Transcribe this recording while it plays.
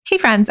Hey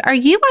friends, are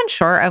you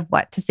unsure of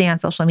what to say on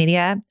social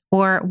media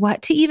or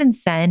what to even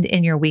send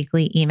in your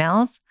weekly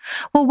emails?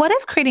 Well, what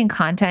if creating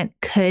content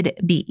could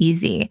be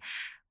easy?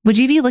 Would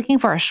you be looking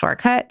for a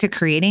shortcut to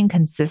creating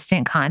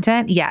consistent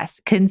content? Yes,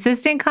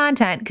 consistent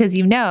content, because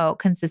you know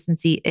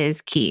consistency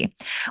is key.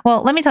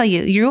 Well, let me tell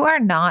you, you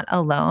are not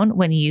alone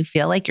when you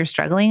feel like you're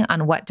struggling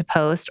on what to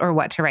post or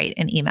what to write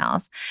in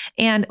emails.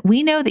 And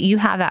we know that you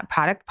have that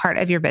product part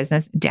of your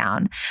business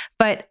down.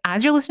 But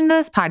as you're listening to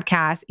this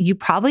podcast, you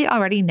probably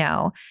already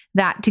know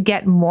that to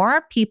get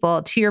more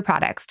people to your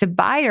products, to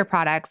buy your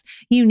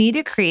products, you need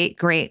to create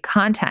great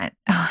content.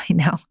 Oh, I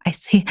know. I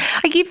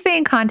keep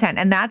saying content,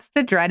 and that's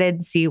the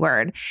dreaded C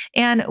word.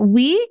 And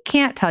we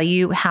can't tell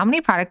you how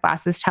many product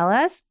bosses tell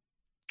us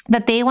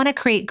that they want to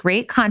create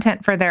great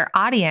content for their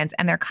audience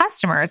and their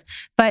customers,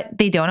 but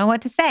they don't know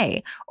what to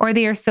say, or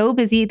they are so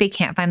busy they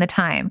can't find the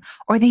time,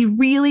 or they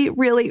really,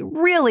 really,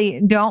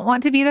 really don't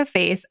want to be the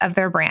face of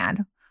their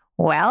brand.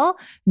 Well,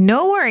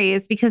 no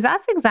worries, because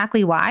that's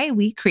exactly why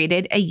we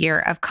created a year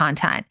of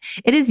content.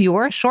 It is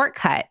your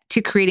shortcut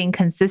to creating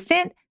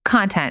consistent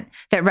content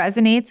that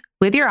resonates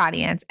with your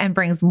audience and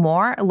brings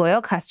more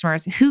loyal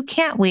customers who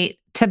can't wait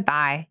to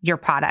buy your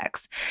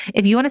products.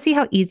 If you want to see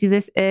how easy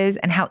this is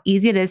and how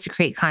easy it is to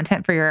create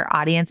content for your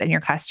audience and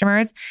your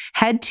customers,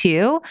 head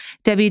to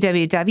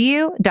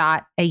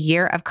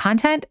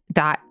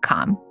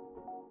www.ayearofcontent.com.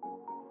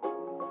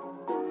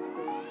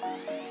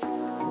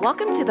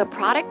 Welcome to the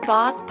Product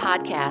Boss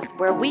Podcast,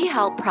 where we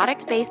help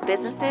product-based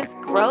businesses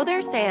grow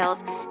their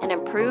sales and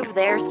improve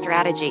their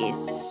strategies.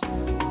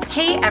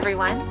 Hey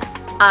everyone,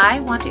 I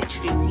want to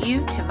introduce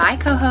you to my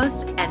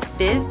co-host and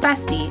biz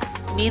bestie,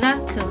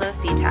 Mina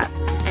Kunlo-Sitep,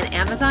 an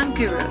Amazon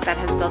guru that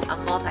has built a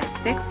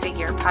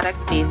multi-six-figure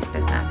product-based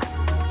business.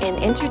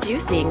 And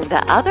introducing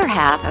the other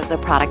half of the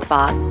Product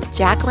Boss,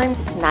 Jacqueline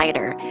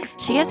Snyder.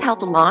 She has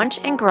helped launch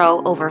and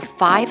grow over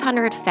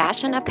 500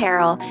 fashion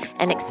apparel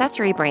and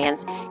accessory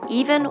brands,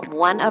 even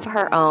one of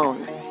her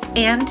own.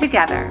 And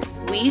together,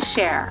 we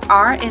share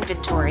our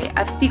inventory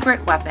of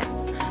secret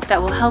weapons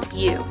that will help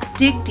you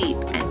dig deep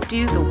and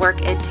do the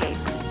work it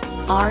takes.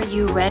 Are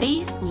you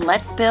ready?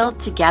 Let's build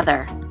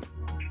together.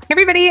 Hey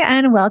everybody,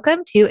 and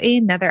welcome to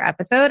another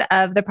episode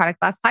of the Product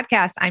Boss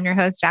Podcast. I'm your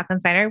host, Jacqueline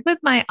Snyder, with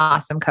my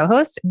awesome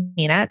co-host,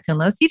 Mina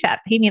Kunlo-Sitep.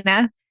 Hey,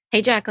 Mina.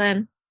 Hey,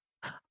 Jacqueline.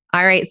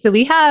 All right. So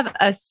we have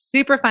a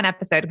super fun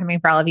episode coming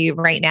for all of you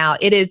right now.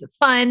 It is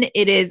fun.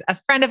 It is a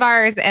friend of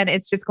ours, and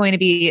it's just going to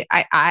be,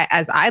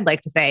 as I'd like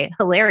to say,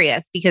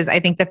 hilarious, because I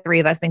think the three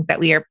of us think that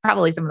we are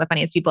probably some of the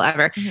funniest people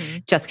ever.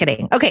 Mm-hmm. Just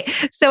kidding. Okay.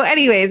 So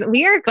anyways,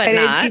 we are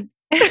excited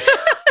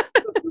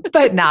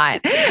but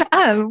not.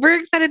 We're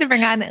excited to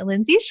bring on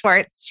Lindsey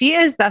Schwartz. She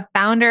is the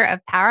founder of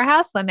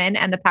Powerhouse Women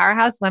and the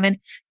Powerhouse Women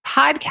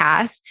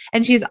podcast,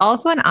 and she's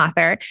also an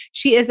author.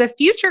 She is a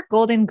future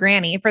golden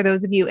granny. For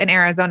those of you in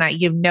Arizona,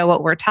 you know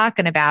what we're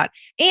talking about,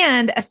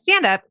 and a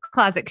stand-up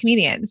closet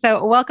comedian.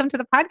 So welcome to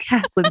the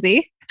podcast,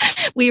 Lindsey.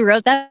 We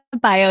wrote that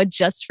bio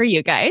just for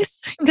you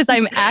guys, because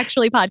I'm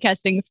actually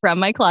podcasting from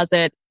my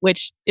closet,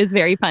 which is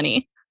very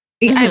funny.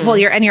 Mm-hmm. Well,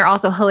 you're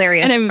also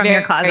hilarious and I'm from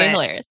your closet. Very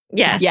hilarious.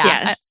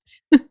 Yes.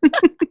 We're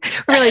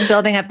really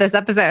building up this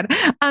episode.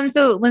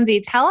 So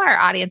Lindsey, tell our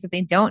audience, if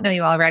they don't know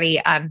you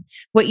already,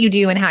 what you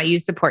do and how you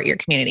support your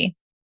community.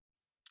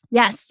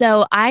 Yes.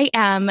 So I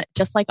am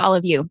just like all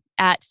of you.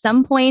 At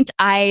some point,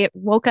 I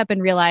woke up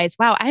and realized,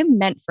 wow, I'm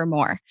meant for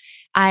more.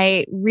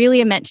 I really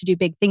am meant to do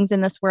big things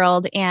in this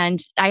world.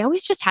 And I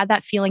always just had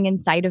that feeling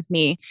inside of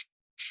me.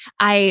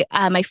 My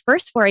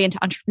first foray into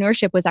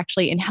entrepreneurship was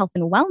actually in health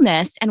and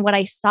wellness. And what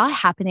I saw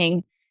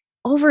happening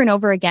over and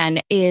over again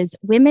is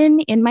women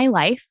in my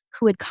life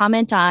who would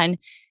comment on,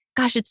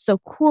 gosh, it's so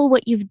cool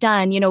what you've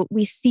done. You know,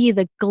 we see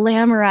the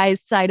glamorized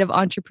side of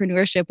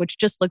entrepreneurship, which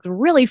just looked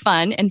really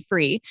fun and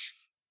free.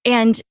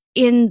 And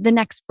in the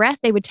next breath,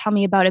 they would tell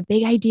me about a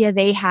big idea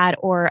they had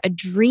or a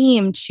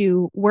dream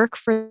to work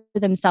for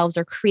themselves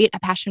or create a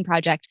passion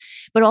project,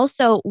 but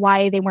also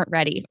why they weren't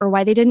ready or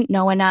why they didn't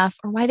know enough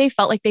or why they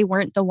felt like they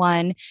weren't the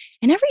one.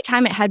 And every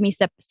time it had me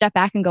step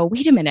back and go,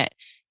 wait a minute,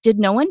 did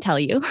no one tell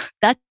you?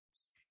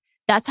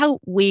 That's how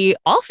we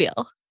all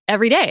feel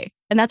every day.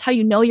 And that's how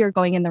you know you're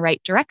going in the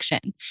right direction.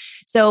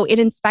 So it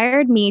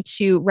inspired me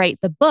to write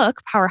the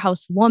book,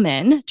 Powerhouse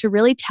Woman, to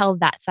really tell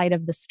that side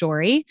of the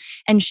story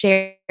and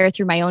share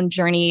through my own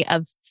journey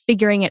of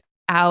figuring it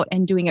out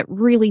and doing it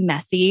really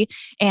messy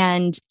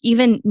and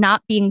even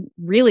not being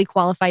really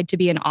qualified to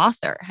be an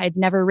author. I'd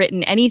never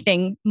written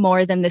anything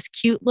more than this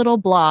cute little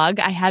blog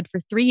I had for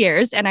 3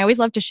 years. And I always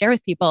love to share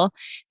with people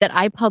that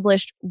I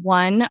published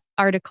one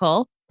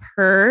article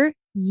per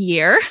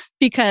year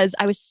because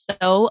I was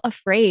so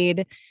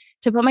afraid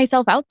to put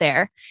myself out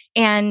there.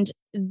 And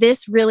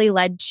this really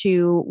led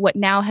to what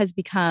now has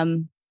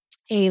become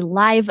a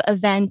live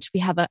event. We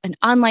have an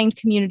online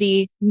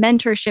community,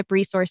 mentorship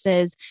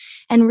resources,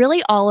 and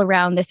really all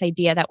around this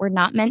idea that we're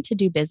not meant to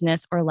do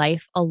business or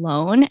life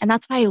alone. And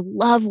that's why I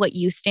love what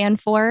you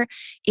stand for,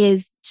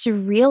 is to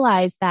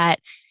realize that,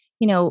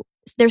 you know,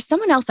 there's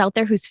someone else out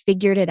there who's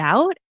figured it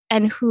out.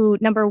 and who,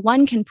 number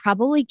one, can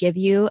probably give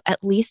you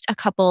at least a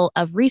couple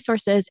of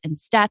resources and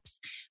steps.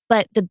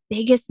 But the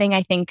biggest thing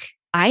I think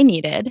I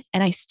needed,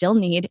 and I still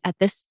need at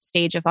this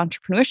stage of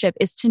entrepreneurship,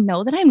 is to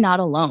know that I'm not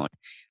alone.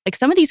 Like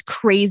some of these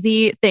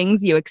crazy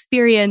things you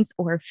experience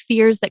or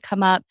fears that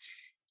come up,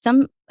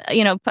 some,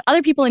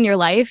 other people in your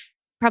life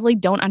probably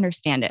don't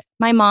understand it.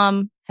 My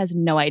mom has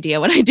no idea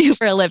what I do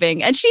for a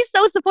living, and she's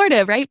so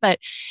supportive, right? But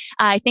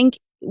I think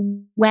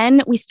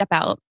when we step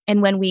out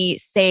and when we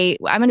say,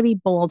 I'm going to be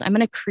bold, I'm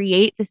going to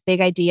create this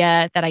big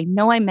idea that I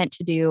know I'm meant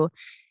to do,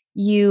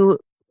 you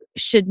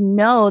should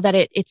know that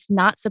it's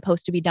not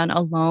supposed to be done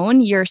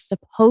alone. You're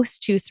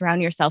supposed to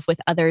surround yourself with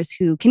others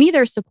who can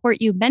either support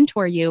you,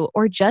 mentor you,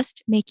 or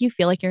just make you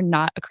feel like you're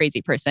not a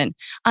crazy person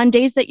on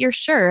days that you're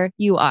sure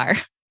you are.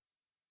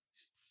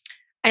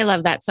 I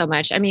love that so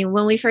much. I mean,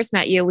 when we first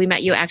met you, we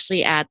met you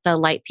actually at the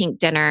Light Pink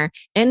dinner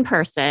in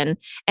person.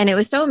 And it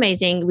was so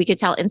amazing. We could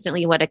tell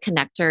instantly what a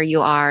connector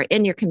you are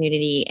in your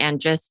community and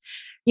just,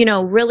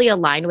 really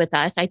align with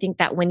us. I think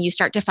that when you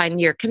start to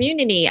find your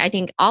community, I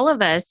think all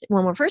of us,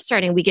 when we're first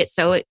starting, we get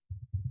so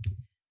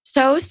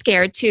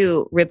scared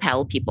to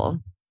repel people.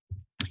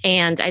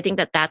 And I think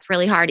that that's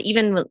really hard.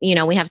 Even,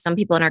 we have some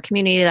people in our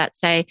community that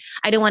say,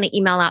 I don't want to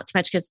email out too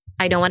much because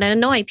I don't want to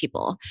annoy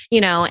people,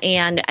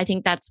 and I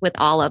think that's with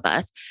all of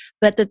us.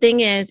 But the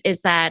thing is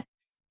that,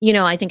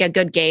 I think a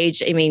good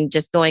gauge,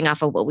 just going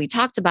off of what we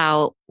talked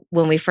about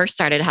when we first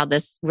started, how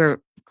we're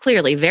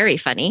clearly very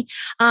funny,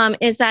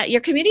 is that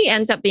your community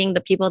ends up being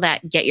the people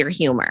that get your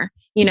humor.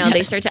 Yes.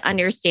 They start to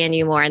understand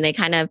you more and they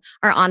kind of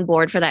are on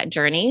board for that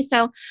journey.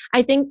 So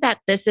I think that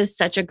this is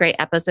such a great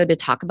episode to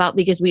talk about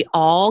because we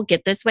all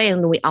get this way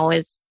and we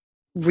always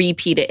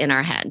repeat it in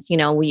our heads.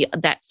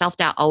 That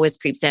self-doubt always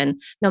creeps in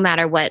no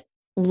matter what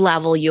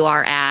level you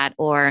are at,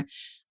 or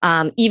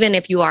even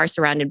if you are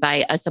surrounded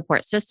by a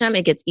support system,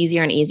 it gets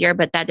easier and easier,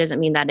 but that doesn't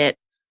mean that it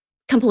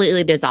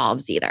completely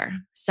dissolves either.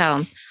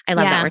 So I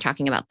love that we're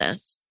talking about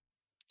this.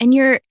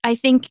 And I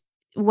think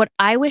what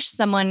I wish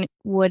someone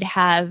would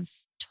have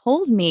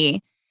told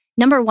me,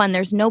 number one,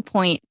 there's no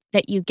point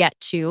that you get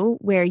to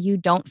where you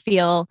don't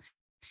feel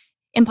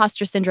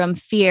imposter syndrome,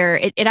 fear.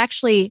 It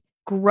actually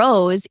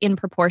grows in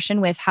proportion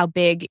with how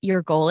big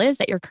your goal is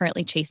that you're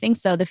currently chasing.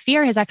 So the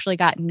fear has actually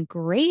gotten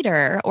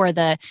greater, or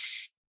the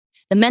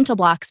mental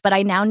blocks, but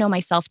I now know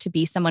myself to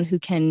be someone who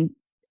can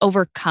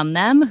overcome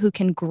them, who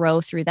can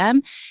grow through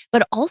them,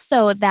 but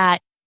also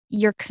that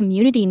your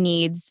community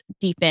needs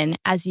deepen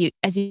as you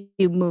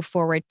move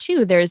forward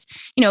too. There's,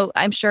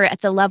 I'm sure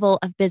at the level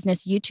of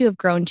business you two have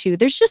grown to,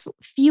 there's just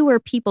fewer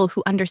people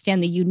who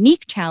understand the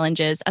unique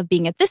challenges of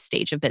being at this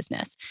stage of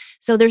business.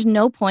 So there's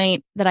no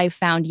point that I've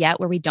found yet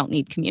where we don't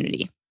need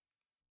community.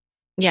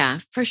 Yeah,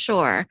 for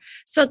sure.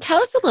 So tell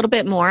us a little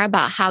bit more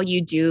about how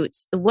you do,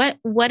 what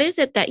is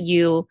it that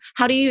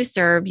how do you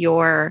serve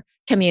your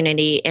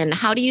community, and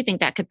how do you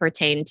think that could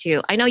pertain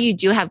to, I know you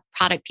do have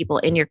product people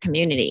in your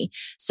community.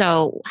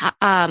 So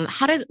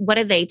what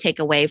do they take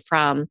away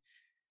from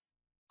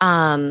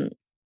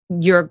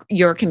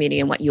your community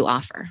and what you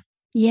offer?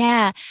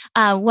 Yeah.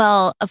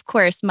 Well, of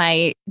course,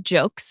 my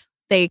jokes,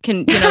 they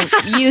can,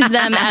 use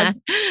them as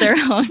their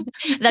own.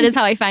 That is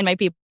how I find my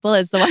people,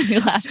 is the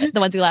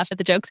ones who laugh at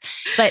the jokes.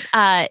 But,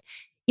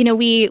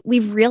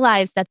 we've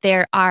realized that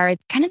there are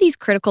kind of these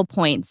critical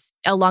points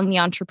along the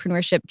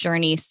entrepreneurship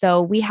journey.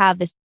 So we have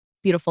this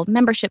beautiful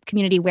membership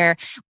community where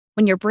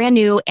when you're brand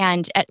new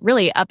and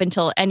really up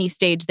until any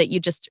stage that you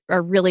just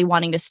are really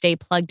wanting to stay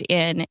plugged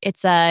in,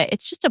 it's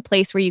just a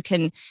place where you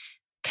can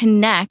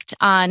connect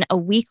on a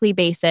weekly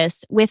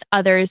basis with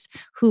others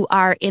who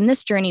are in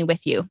this journey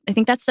with you. I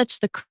think that's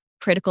such the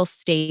critical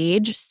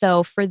stage.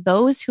 So for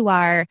those who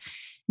are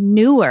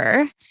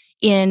newer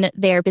in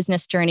their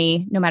business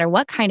journey, no matter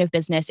what kind of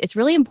business, it's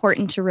really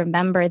important to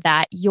remember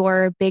that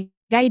your big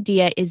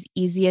idea is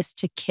easiest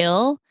to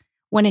kill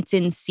when it's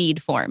in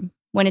seed form,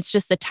 when it's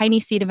just the tiny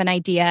seed of an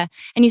idea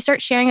and you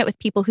start sharing it with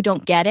people who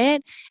don't get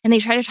it and they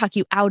try to talk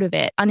you out of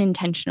it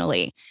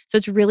unintentionally. So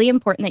it's really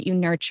important that you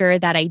nurture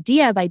that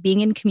idea by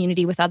being in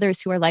community with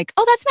others who are like,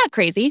 oh, that's not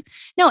crazy.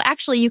 No,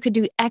 actually you could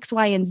do X,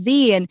 Y, and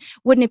Z. And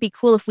wouldn't it be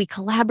cool if we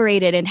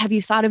collaborated? And have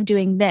you thought of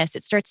doing this?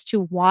 It starts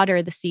to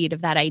water the seed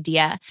of that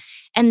idea.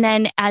 And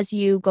then as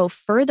you go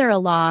further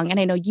along, and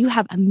I know you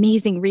have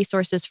amazing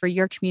resources for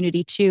your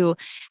community too,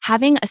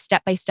 having a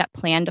step-by-step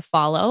plan to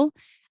follow.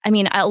 I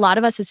mean, a lot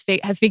of us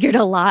have figured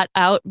a lot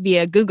out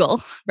via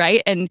Google,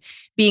 right? And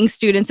being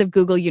students of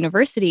Google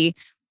University.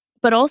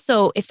 But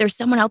also, if there's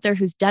someone out there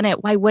who's done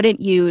it, why wouldn't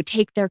you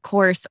take their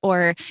course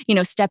or,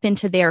 step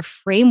into their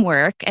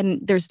framework? And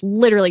there's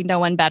literally no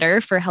one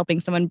better for helping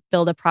someone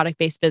build a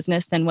product-based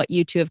business than what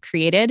you two have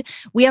created.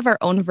 We have our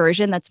own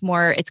version that's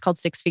more, it's called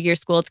Six Figure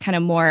School. It's kind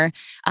of more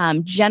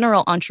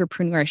general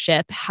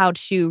entrepreneurship, how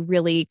to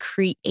really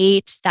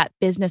create that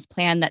business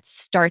plan that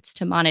starts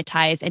to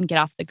monetize and get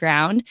off the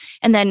ground.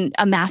 And then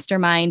a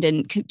mastermind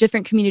and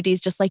different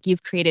communities just like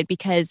you've created,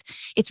 because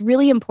it's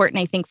really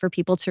important, I think, for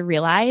people to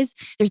realize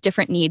there's different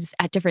different needs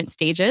at different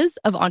stages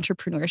of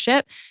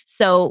entrepreneurship.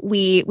 So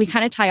we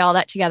kind of tie all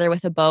that together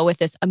with a bow with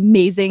this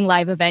amazing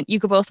live event. You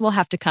both will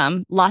have to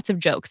come. Lots of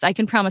jokes. I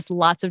can promise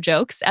lots of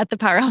jokes at the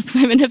Powerhouse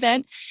Women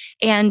event.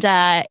 And,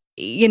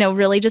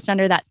 really just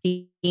under that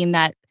theme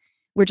that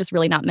we're just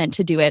really not meant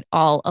to do it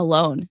all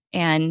alone.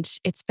 And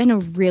it's been a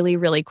really,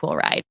 really cool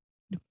ride.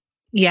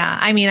 Yeah.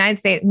 I mean, I'd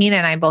say Mina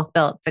and I both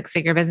built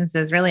six-figure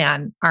businesses really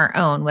on our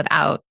own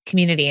without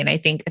community. And I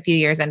think a few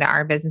years into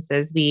our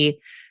businesses, we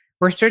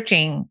were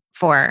searching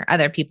for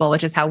other people,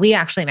 which is how we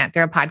actually met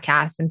through a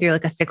podcast and through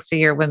like a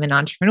six-figure women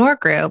entrepreneur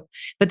group.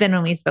 But then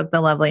when we spoke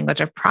the love language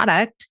of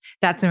product,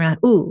 that's when we're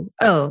like, ooh,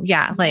 oh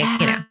yeah. Like,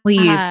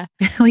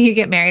 will you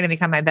get married and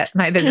become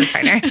my business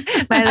partner,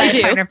 my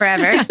life partner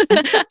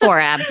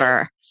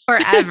forever,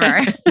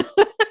 forever.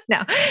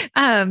 No.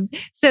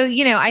 So,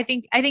 I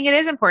think it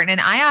is important.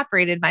 And I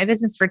operated my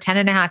business for 10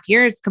 and a half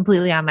years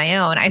completely on my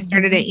own. I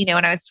started it,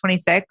 when I was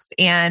 26.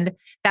 And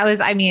that was,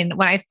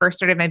 when I first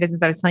started my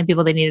business, I was telling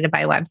people they needed to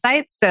buy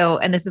websites. So,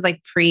 and this is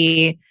like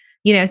pre,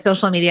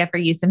 social media for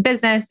use in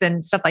business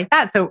and stuff like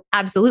that. So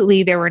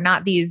absolutely, there were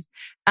not these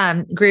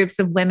groups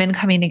of women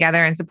coming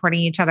together and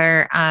supporting each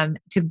other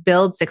to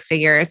build six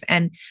figures.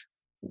 And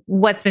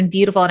what's been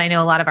beautiful, and I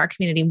know a lot of our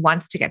community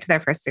wants to get to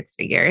their first six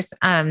figures.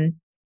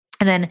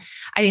 And then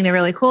I think the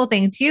really cool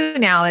thing too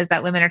now is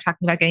that women are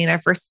talking about getting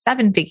their first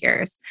seven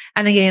figures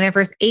and then getting their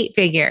first eight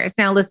figures.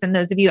 Now, listen,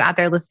 those of you out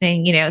there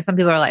listening, some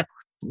people are like,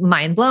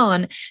 mind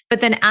blown. But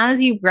then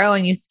as you grow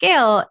and you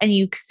scale and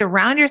you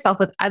surround yourself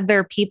with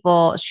other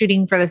people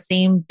shooting for the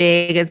same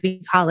big, as we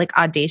call like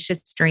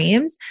audacious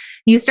dreams,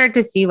 you start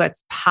to see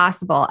what's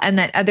possible. And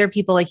that other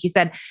people, like you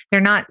said,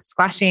 they're not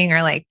squashing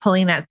or like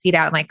pulling that seed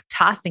out and like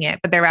tossing it,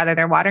 but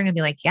they're watering and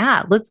be like,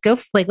 yeah, let's go.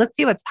 Like, let's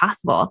see what's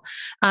possible.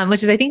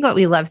 Which is, I think, what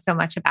we love so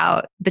much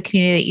about the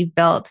community that you've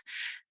built.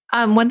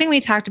 One thing we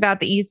talked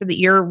about that you said that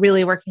you're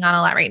really working on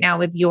a lot right now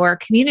with your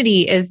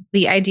community is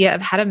the idea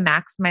of how to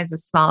maximize a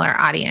smaller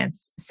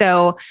audience.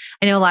 So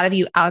I know a lot of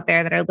you out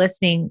there that are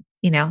listening,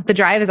 the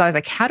drive is always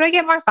like, how do I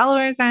get more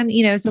followers on,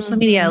 social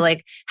media?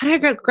 Like, how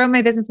do I grow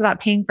my business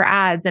without paying for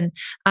ads? And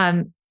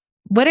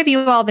what have you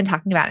all been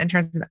talking about in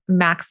terms of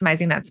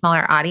maximizing that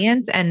smaller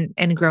audience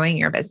and growing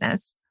your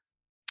business?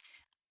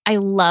 I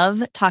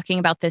love talking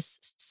about this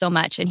so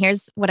much. And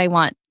here's what I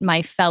want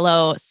my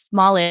fellow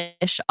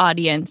smallish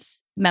audience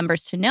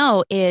members to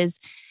know is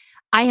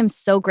I am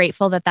so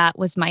grateful that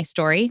was my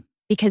story,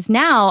 because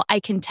now I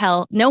can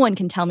tell, no one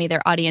can tell me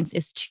their audience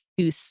is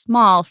too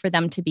small for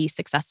them to be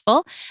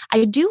successful.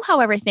 I do,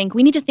 however, think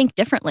we need to think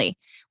differently.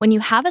 When you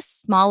have a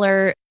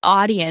smaller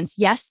audience,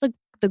 yes,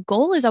 the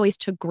goal is always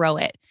to grow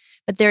it,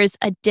 but there's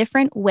a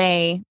different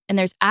way. And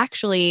there's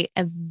actually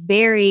a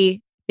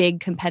very big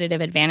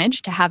competitive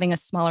advantage to having a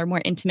smaller,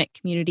 more intimate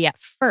community at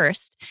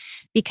first,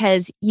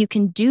 because you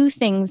can do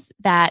things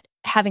that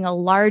having a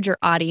larger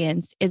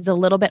audience is a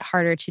little bit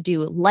harder to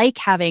do, like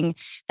having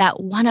that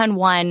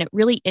one-on-one,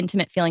 really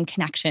intimate feeling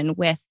connection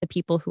with the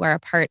people who are a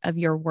part of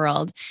your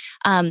world.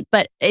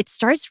 But it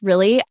starts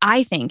really,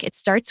 I think it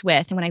starts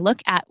with, and when I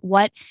look at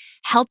what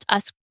helped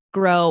us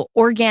grow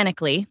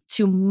organically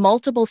to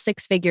multiple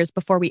six figures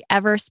before we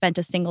ever spent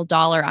a single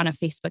dollar on a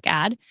Facebook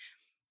ad,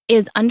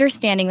 is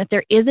understanding that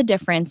there is a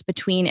difference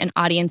between an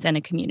audience and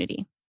a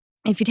community.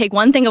 If you take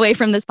one thing away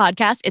from this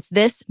podcast, it's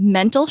this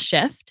mental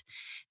shift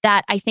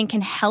that I think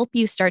can help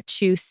you start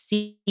to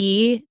see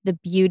the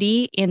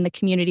beauty in the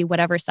community,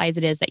 whatever size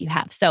it is that you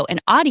have. So an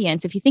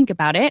audience, if you think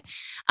about it,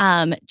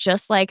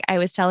 just like I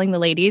was telling the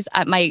ladies,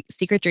 my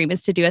secret dream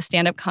is to do a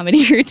stand-up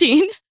comedy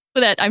routine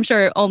that I'm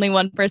sure only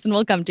one person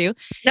will come to.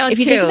 No, if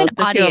you two, think of an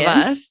the audience, two of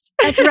us.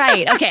 That's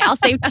right. Okay, I'll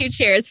save 2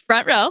 chairs,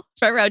 front row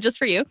just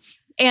for you.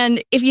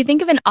 And if you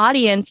think of an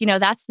audience,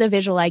 that's the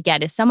visual I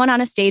get is someone on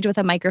a stage with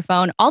a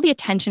microphone. All the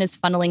attention is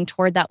funneling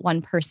toward that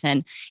one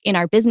person. In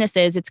our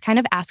businesses, it's kind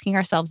of asking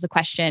ourselves the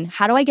question,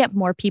 how do I get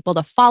more people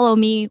to follow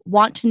me,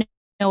 want to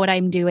know what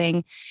I'm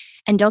doing?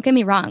 And don't get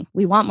me wrong,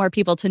 we want more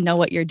people to know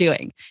what you're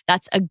doing.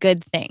 That's a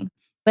good thing.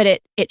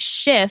 But it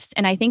shifts,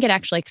 and I think it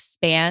actually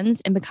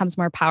expands and becomes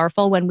more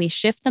powerful when we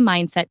shift the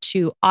mindset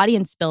to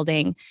audience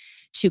building,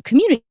 to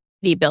community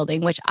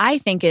building, which I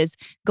think is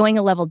going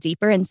a level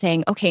deeper and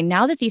saying, okay,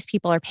 now that these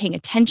people are paying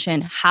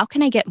attention, how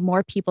can I get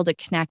more people to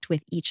connect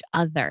with each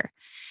other?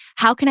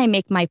 How can I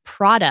make my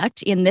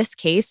product, in this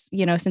case,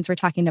 since we're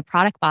talking to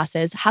product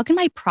bosses, how can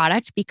my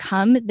product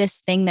become this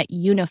thing that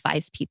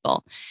unifies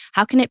people?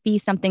 How can it be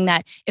something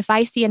that if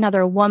I see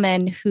another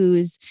woman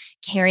who's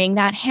carrying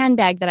that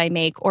handbag that I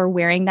make or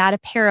wearing that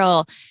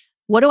apparel,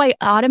 what do I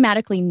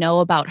automatically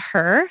know about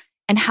her?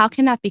 And how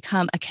can that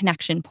become a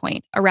connection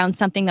point around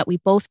something that we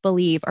both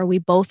believe or we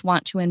both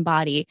want to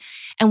embody?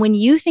 And when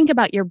you think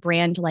about your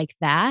brand like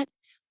that,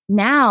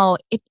 now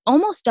it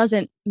almost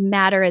doesn't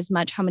matter as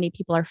much how many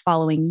people are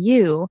following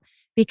you,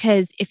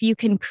 because if you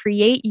can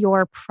create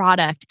your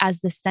product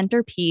as the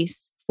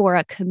centerpiece for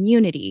a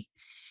community,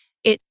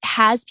 it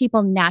has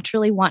people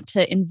naturally want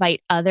to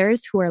invite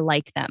others who are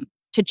like them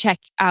to check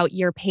out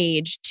your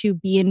page, to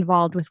be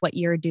involved with what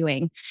you're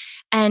doing.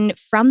 And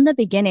from the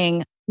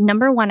beginning,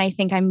 number one, I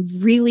think I'm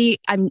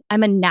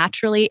a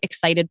naturally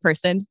excited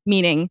person,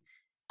 meaning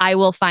I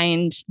will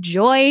find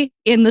joy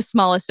in the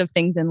smallest of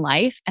things in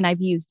life. And I've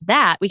used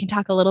that. We can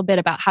talk a little bit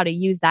about how to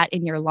use that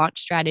in your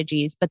launch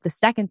strategies. But the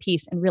second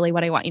piece, and really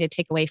what I want you to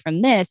take away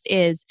from this,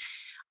 is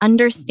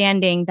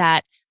understanding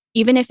that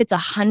even if it's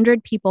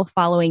 100 people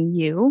following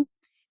you,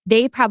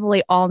 they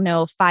probably all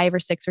know 5 or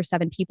 6 or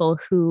 7 people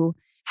who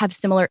have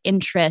similar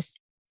interests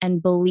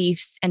and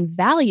beliefs and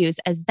values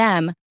as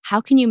them.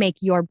 How can you make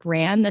your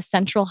brand the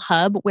central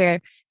hub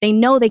where they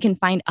know they can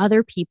find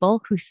other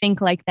people who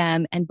think like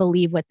them and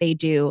believe what they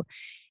do?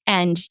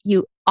 And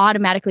you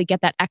automatically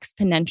get that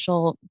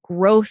exponential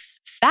growth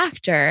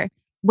factor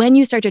when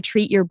you start to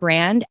treat your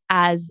brand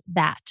as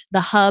that,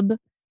 the hub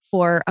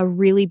for a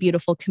really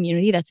beautiful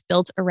community that's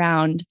built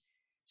around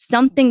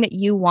something that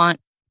you want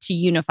to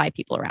unify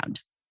people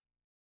around.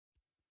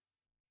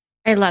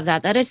 I love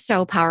that. That is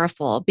so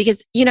powerful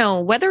because,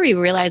 whether we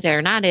realize it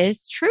or not, it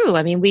is true.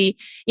 I mean,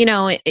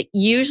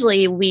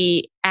 usually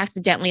we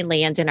accidentally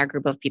land in our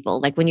group of people.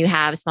 Like when you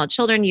have small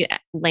children, you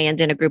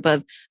land in a group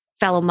of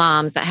fellow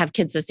moms that have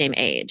kids the same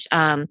age.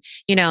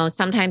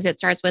 Sometimes it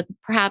starts with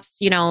perhaps,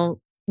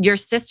 your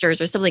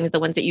sisters or siblings, the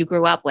ones that you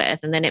grew up with,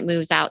 and then it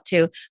moves out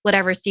to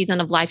whatever season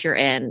of life you're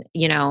in,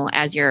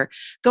 as you're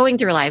going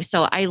through life.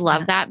 So I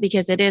love that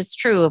because it is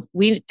true.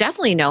 We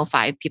definitely know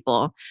 5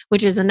 people,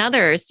 which is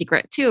another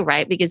secret too,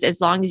 right? Because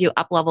as long as you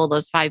up level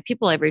those 5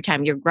 people every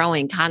time, you're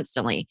growing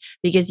constantly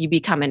because you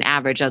become an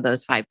average of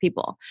those 5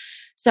 people.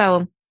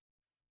 So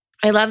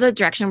I love the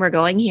direction we're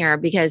going here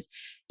because,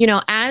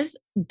 as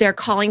they're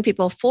calling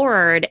people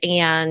forward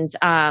and,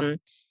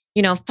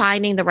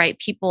 finding the right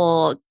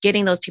people,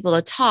 getting those people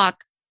to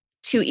talk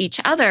to each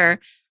other.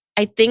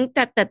 I think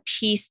that the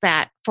piece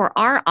that for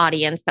our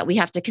audience that we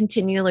have to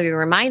continually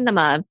remind them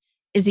of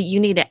is that you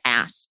need to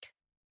ask.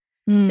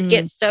 They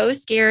get so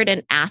scared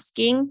in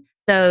asking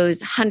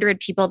those 100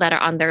 people that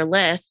are on their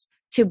list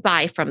to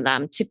buy from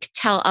them, to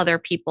tell other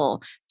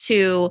people,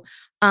 to,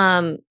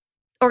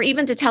 or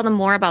even to tell them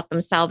more about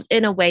themselves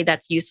in a way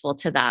that's useful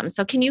to them.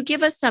 So can you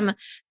give us some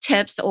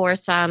tips or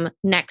some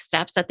next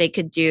steps that they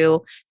could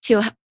do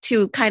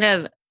to kind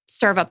of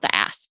serve up the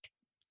ask?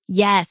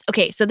 Yes.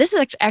 Okay. So this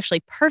is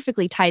actually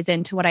perfectly ties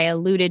into what I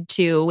alluded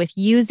to with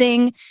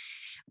using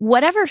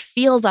whatever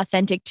feels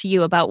authentic to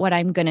you about what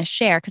I'm going to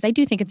share, because I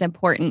do think it's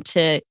important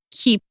to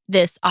keep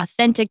this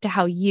authentic to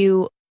how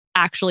you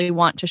actually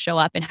want to show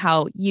up and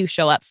how you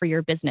show up for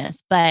your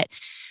business. But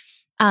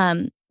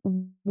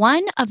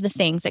one of the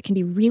things that can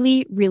be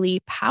really,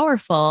 really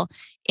powerful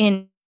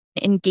in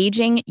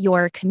engaging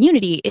your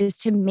community is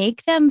to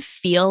make them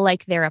feel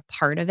like they're a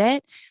part of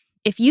it.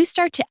 If you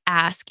start to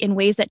ask in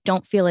ways that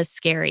don't feel as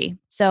scary,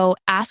 so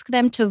ask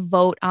them to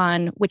vote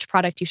on which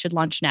product you should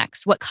launch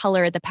next, what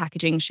color the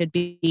packaging should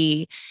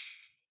be.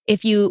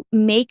 If you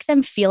make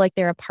them feel like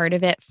they're a part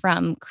of it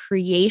from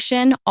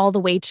creation all the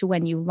way to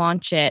when you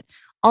launch it,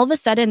 all of a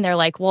sudden they're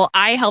like, well,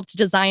 I helped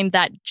design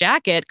that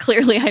jacket.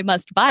 Clearly I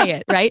must buy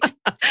it, right?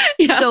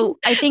 Yeah. So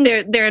I think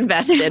they're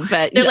invested,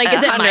 but they're like,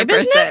 is it my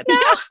business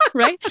now?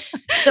 Right?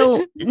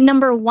 So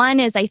number one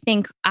is I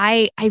think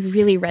I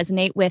really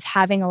resonate with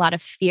having a lot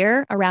of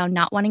fear around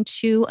not wanting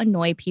to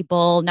annoy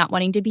people, not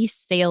wanting to be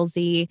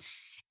salesy.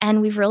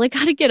 And we've really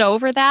got to get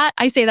over that.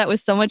 I say that with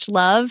so much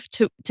love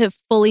to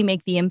fully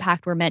make the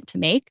impact we're meant to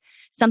make.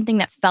 Something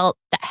that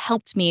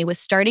helped me was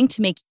starting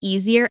to make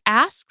easier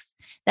asks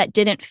that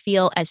didn't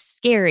feel as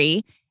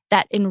scary,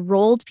 that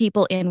enrolled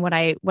people in what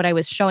I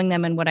was showing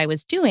them and what I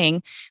was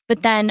doing.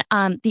 But then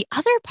the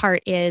other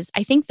part is,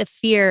 I think the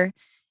fear,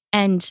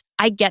 and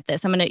I get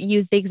this, I'm going to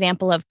use the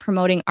example of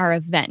promoting our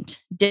event,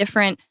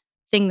 different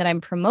thing that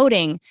I'm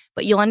promoting,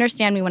 but you'll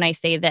understand me when I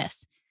say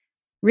this.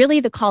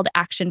 Really, the call to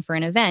action for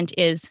an event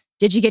is,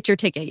 did you get your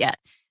ticket yet?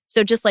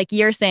 So just like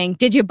you're saying,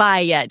 did you buy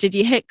yet? Did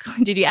you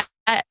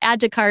add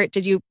to cart?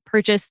 Did you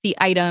purchase the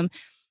item?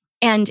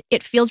 And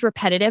it feels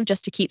repetitive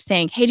just to keep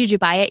saying, hey, did you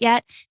buy it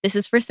yet? This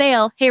is for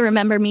sale. Hey,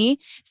 remember me?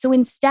 So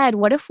instead,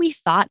 what if we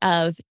thought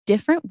of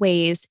different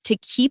ways to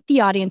keep the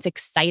audience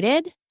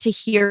excited to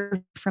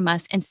hear from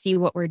us and see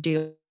what we're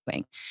doing?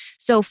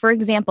 So for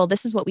example,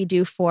 this is what we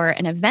do for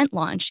an event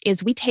launch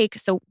is we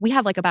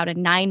have like about a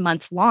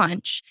 9-month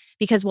launch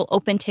because we'll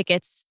open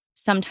tickets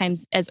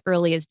sometimes as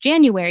early as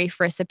January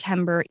for a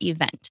September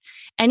event,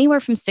 anywhere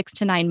from 6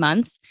 to 9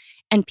 months.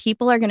 And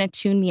people are going to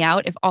tune me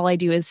out if all I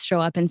do is show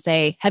up and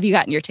say, have you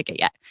gotten your ticket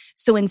yet?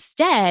 So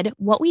instead,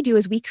 what we do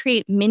is we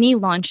create mini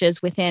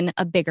launches within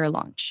a bigger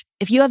launch.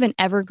 If you have an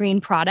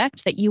evergreen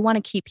product that you want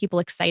to keep people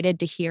excited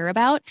to hear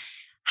about,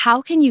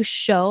 how can you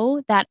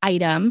show that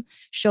item,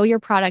 show your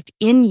product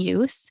in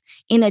use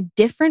in a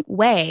different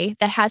way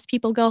that has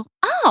people go,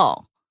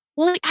 oh,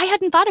 well, I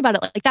hadn't thought about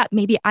it like that.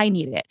 Maybe I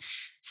need it.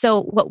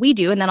 So what we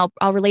do, and then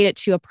I'll relate it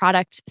to a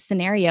product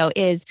scenario,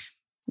 is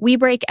we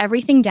break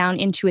everything down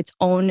into its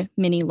own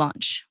mini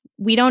launch.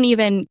 We don't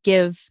even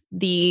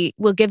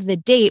we'll give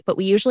the date, but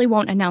we usually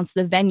won't announce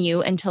the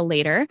venue until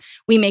later.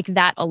 We make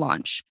that a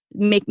launch.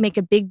 Make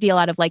a big deal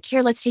out of like,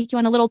 here, let's take you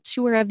on a little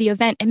tour of the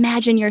event.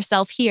 Imagine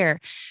yourself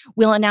here.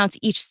 We'll announce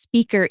each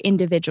speaker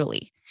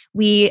individually.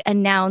 We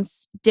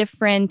announce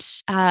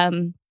different,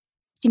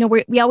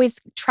 we always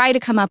try to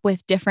come up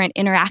with different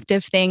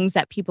interactive things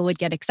that people would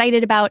get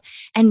excited about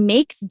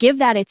and give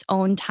that its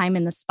own time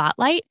in the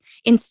spotlight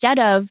instead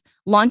of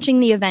launching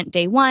the event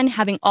day one,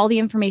 having all the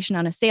information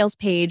on a sales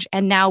page,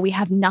 and now we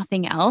have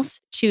nothing else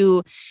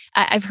to.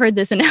 I've heard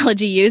this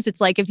analogy used.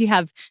 It's like if you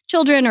have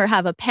children or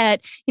have a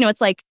pet,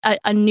 it's like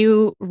a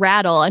new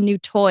rattle, a new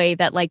toy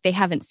that like they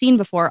haven't seen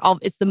before.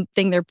 It's the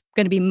thing they're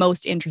going to be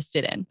most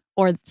interested in,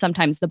 or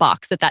sometimes the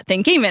box that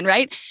thing came in,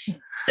 right?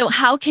 So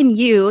how can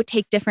you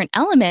take different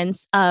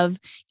elements of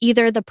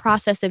either the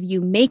process of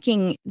you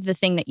making the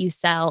thing that you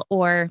sell,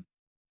 or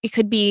it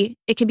could be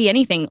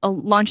anything,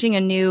 launching a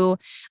new,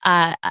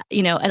 a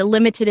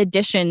limited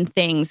edition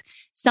things,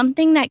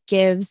 something that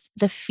gives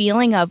the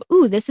feeling of,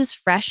 ooh, this is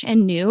fresh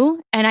and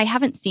new, and I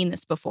haven't seen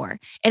this before.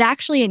 It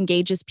actually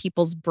engages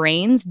people's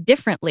brains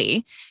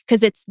differently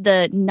because it's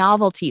the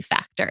novelty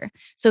factor.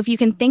 So if you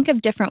can think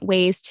of different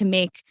ways to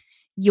make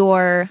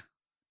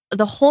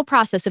the whole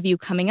process of you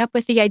coming up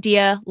with the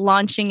idea,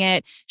 launching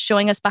it,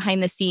 showing us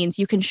behind the scenes,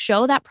 you can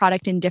show that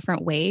product in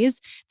different ways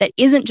that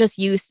isn't just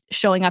you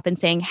showing up and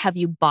saying, have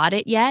you bought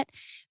it yet?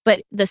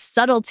 But the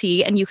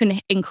subtlety, and you can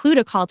include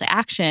a call to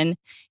action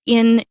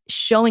in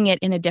showing it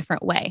in a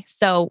different way.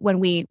 So when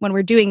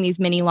we're doing these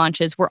mini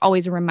launches, we're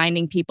always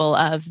reminding people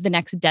of the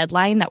next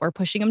deadline that we're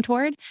pushing them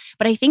toward.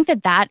 But I think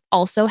that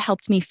also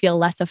helped me feel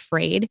less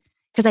afraid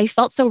because I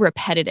felt so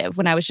repetitive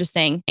when I was just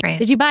saying, Right.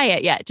 Did you buy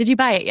it yet? Did you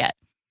buy it yet?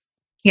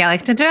 Yeah,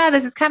 like,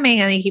 this is coming.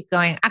 And you keep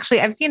going.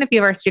 Actually, I've seen a few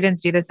of our students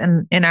do this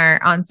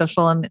on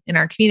social and in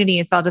our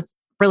community. So I'll just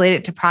relate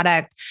it to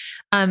product.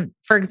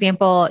 For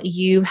example,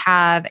 you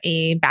have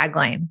a bag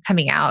line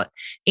coming out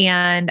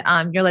and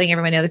you're letting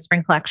everyone know the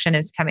spring collection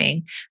is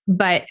coming.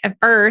 But at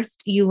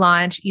first you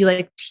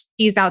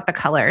tease out the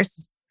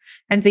colors.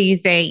 And so you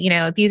say,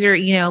 these are,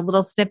 a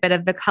little snippet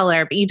of the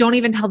color, but you don't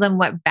even tell them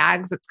what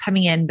bags it's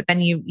coming in, but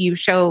then you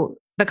show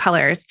the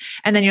colors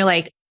and then you're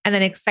like, and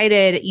then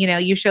excited,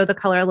 you show the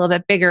color a little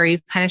bit bigger, you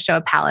kind of show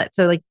a palette.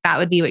 So like that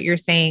would be what you're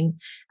saying.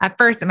 At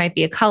first, it might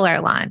be a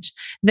color launch.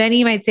 Then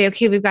you might say,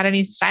 okay, we've got a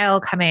new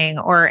style coming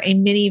or a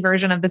mini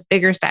version of this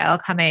bigger style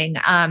coming.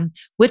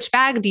 Which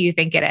bag do you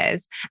think it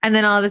is? And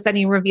then all of a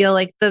sudden you reveal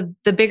like the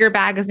bigger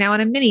bag is now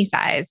in a mini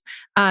size.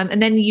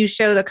 And then you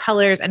show the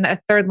colors, and a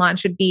third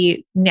launch would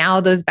be now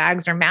those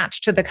bags are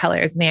matched to the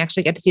colors and they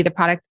actually get to see the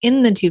product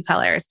in the two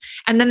colors.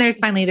 And then there's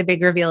finally the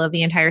big reveal of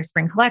the entire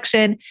spring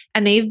collection.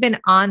 And they've been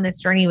on this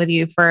journey with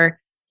you for,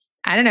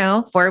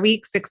 4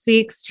 weeks, 6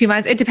 weeks, 2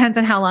 months. It depends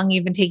on how long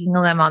you've been taking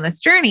them on this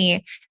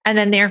journey. And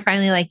then they're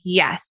finally like,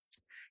 yes,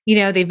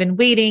 they've been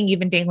waiting, you've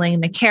been dangling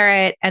the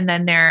carrot. And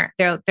then they're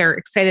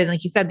excited.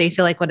 Like you said, they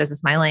feel like, what is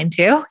this, my line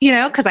too?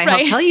 Cause I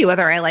helped tell you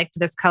whether I liked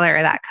this color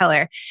or that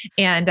color.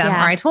 And, or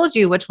I told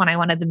you which one I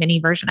wanted the mini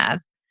version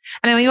of.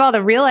 And I want you all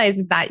to realize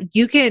is that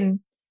you can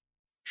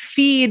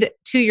feed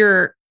to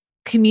your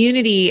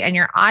community and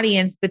your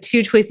audience the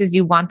two choices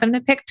you want them to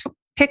pick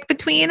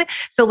between.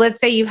 So let's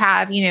say you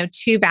have,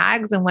 2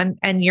 bags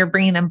and you're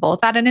bringing them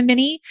both out in a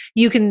mini.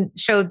 You can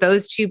show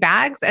those 2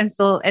 bags and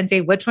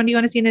say, which one do you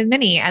want to see in a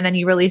mini? And then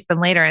you release them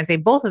later and say,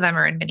 both of them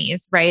are in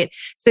minis, right?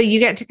 So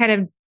you get to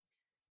kind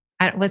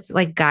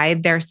of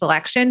guide their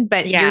selection,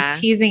 but you're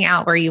teasing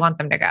out where you want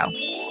them to go.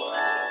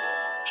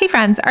 Hey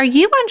friends, are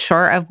you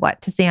unsure of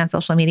what to say on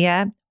social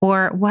media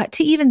or what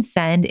to even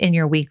send in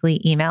your weekly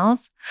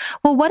emails?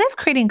 Well, what if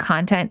creating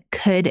content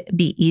could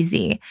be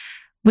easy?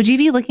 Would you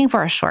be looking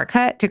for a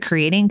shortcut to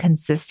creating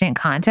consistent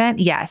content?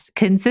 Yes,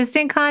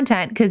 consistent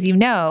content, because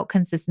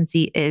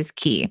consistency is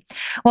key.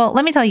 Well,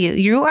 let me tell you,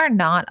 you are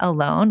not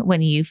alone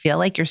when you feel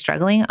like you're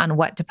struggling on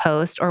what to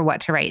post or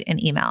what to write in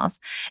emails.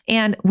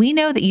 And we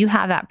know that you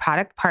have that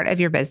product part of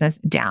your business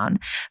down.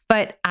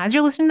 But as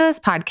you're listening to this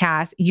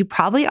podcast, you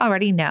probably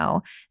already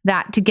know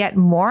that to get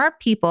more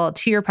people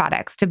to your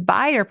products, to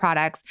buy your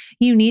products,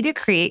 you need to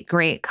create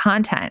great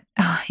content.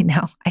 Oh, I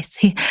know. I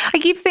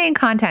keep saying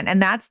content,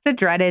 and that's the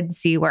dreaded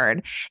C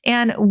word.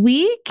 And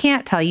we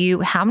can't tell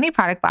you how many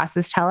product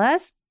bosses tell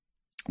us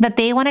that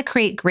they want to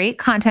create great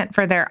content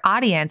for their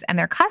audience and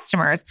their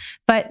customers,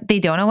 but they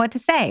don't know what to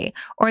say,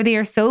 or they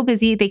are so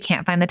busy they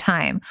can't find the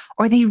time,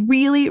 or they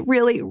really,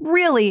 really,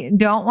 really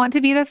don't want to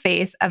be the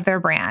face of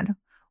their brand.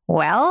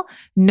 Well,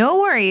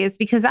 no worries,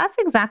 because that's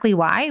exactly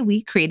why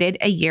we created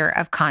a year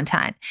of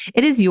content.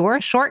 It is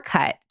your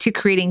shortcut to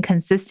creating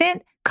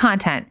consistent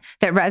content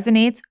that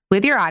resonates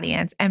with your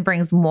audience and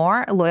brings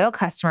more loyal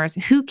customers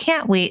who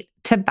can't wait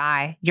to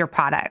buy your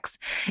products.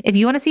 If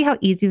you want to see how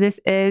easy this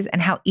is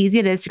and how easy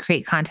it is to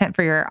create content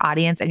for your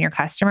audience and your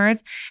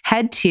customers,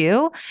 head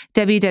to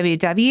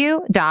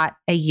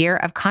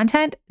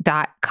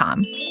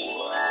www.ayearofcontent.com.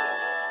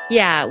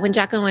 Yeah, when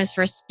Jacqueline was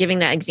first giving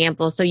that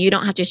example, so you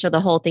don't have to show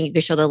the whole thing, you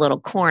could show the little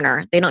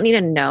corner. They don't need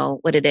to know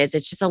what it is.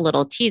 It's just a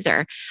little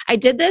teaser. I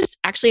did this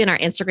actually in our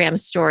Instagram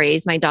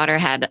stories. My daughter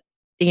had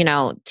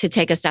to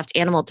take a stuffed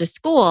animal to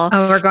school.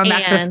 Oh, we're going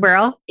back to the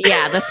squirrel?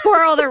 Yeah, the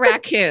squirrel, the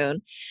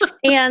raccoon.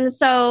 And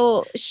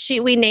so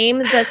we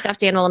named the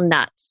stuffed animal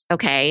Nuts.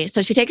 Okay.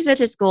 So she takes it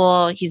to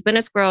school. He's been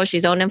a squirrel.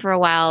 She's owned him for a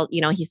while.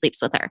 He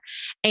sleeps with her.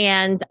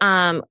 And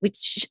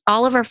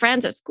all of her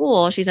friends at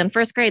school, she's in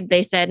first grade,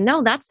 they said,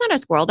 no, that's not a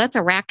squirrel. That's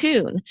a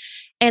raccoon.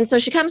 And so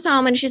she comes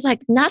home and she's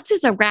like, Nuts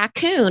is a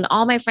raccoon.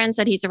 All my friends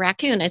said he's a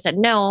raccoon. I said,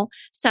 no,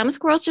 some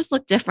squirrels just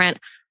look different.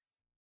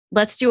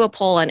 Let's do a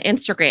poll on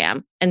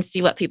Instagram and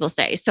see what people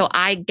say. So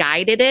I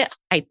guided it.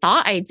 I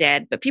thought I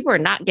did, but people are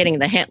not getting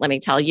the hint, let me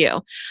tell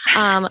you.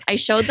 I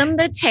showed them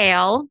the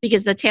tail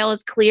because the tail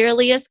is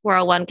clearly a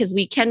squirrel one because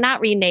we cannot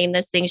rename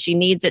this thing. She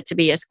needs it to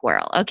be a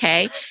squirrel.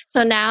 Okay.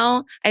 So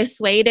now I've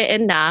swayed it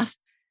enough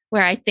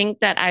where I think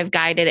that I've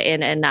guided it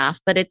in enough,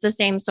 but it's the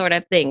same sort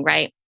of thing,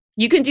 right?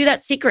 You can do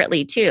that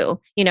secretly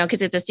too,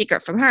 because it's a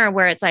secret from her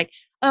where it's like,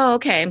 oh,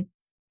 okay.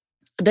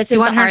 This is you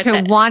want her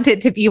to want it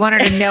to be, you want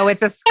her to know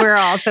it's a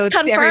squirrel. So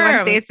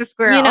everyone says it's a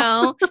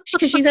squirrel.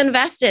 Because she's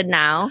invested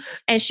now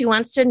and she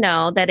wants to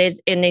know that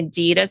is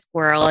indeed a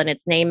squirrel and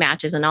its name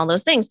matches and all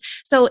those things.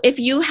 So if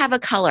you have a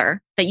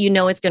color that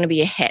is going to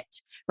be a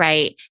hit,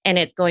 right? And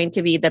it's going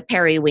to be the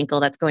periwinkle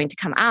that's going to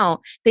come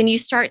out, then you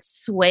start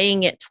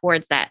swaying it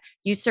towards that.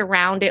 You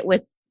surround it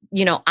with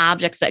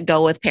objects that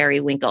go with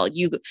periwinkle.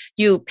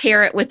 You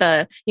pair it with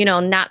a,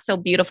 not so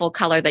beautiful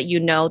color that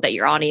that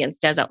your audience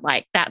doesn't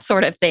like, that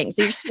sort of thing.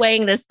 So you're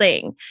swaying this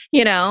thing,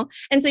 and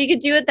so you could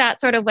do it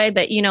that sort of way,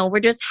 but we're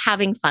just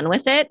having fun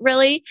with it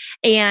really.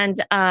 And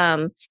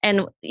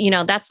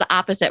that's the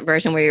opposite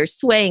version where you're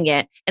swaying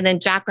it. And then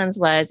Jacqueline's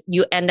was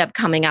you end up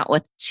coming out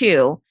with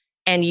two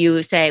and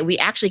you say, we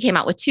actually came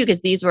out with two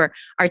because these were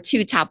our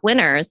two top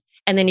winners.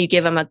 And then you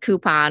give them a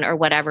coupon or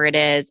whatever it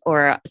is,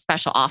 or a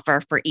special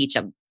offer for each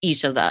of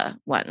the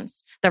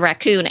ones, the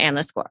raccoon and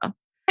the squirrel.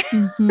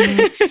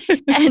 Mm-hmm.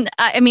 And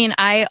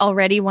I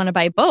already want to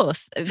buy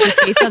both just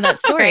based on that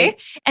story.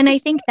 Right? And I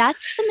think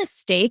that's the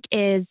mistake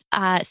is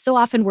so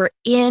often we're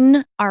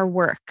in our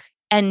work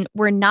and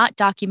we're not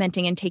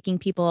documenting and taking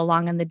people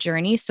along on the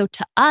journey. So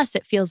to us,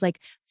 it feels like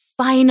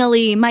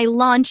finally my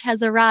launch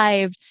has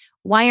arrived.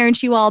 Why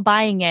aren't you all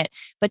buying it?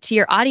 But to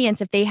your audience,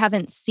 if they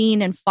haven't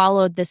seen and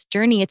followed this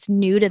journey, it's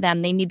new to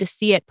them. They need to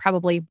see it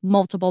probably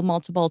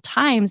multiple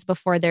times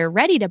before they're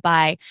ready to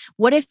buy.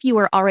 What if you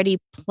were already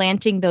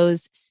planting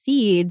those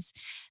seeds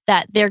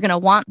that they're going to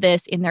want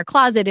this in their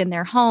closet, in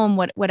their home,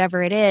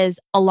 whatever it is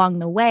along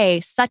the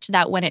way, such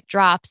that when it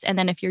drops, and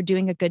then if you're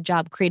doing a good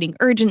job creating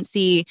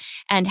urgency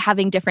and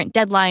having different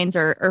deadlines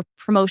or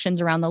promotions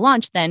around the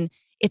launch, then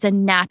it's a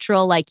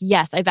natural,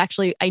 yes,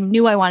 I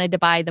knew I wanted to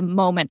buy the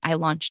moment I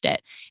launched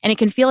it. And it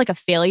can feel like a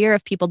failure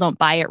if people don't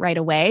buy it right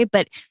away,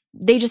 but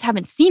they just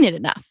haven't seen it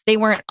enough. They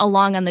weren't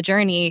along on the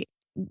journey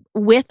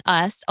with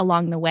us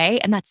along the way.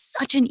 And that's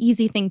such an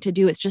easy thing to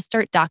do. It's just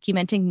start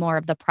documenting more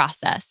of the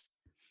process.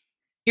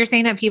 You're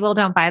saying that people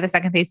don't buy the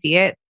second they see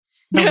it?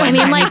 You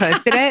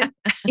posted it?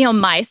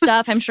 My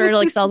stuff, I'm sure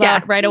it sells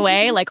out right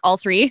away, all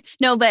three.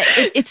 No, but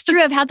it's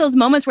true. I've had those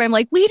moments where I'm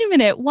like, wait a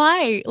minute,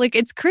 why?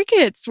 It's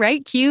crickets,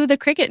 right? Cue the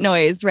cricket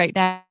noise right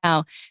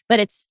now.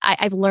 But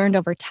I've learned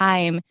over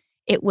time,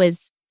 it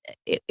was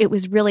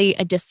really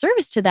a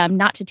disservice to them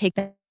not to take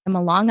them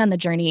along on the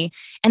journey.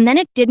 And then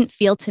it didn't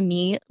feel to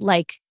me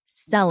like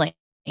selling.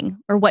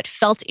 Or what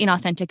felt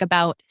inauthentic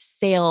about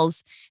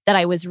sales that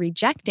I was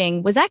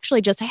rejecting was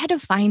actually just I had to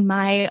find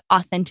my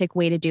authentic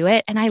way to do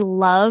it. And I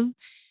love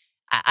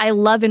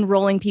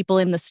enrolling people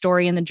in the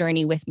story and the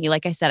journey with me.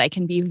 Like I said, I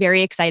can be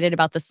very excited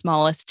about the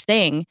smallest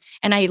thing.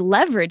 And I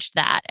leveraged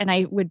that. And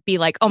I would be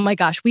like, oh my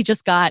gosh, we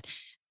just got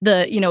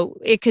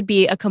it could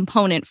be a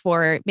component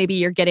for maybe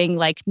you're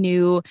getting I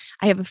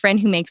have a friend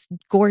who makes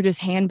gorgeous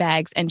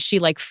handbags and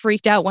she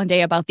freaked out one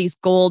day about the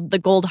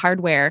gold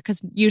hardware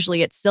because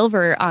usually it's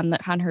silver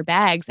on her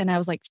bags. And I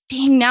was like,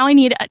 dang, now I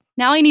need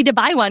to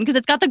buy one because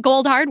it's got the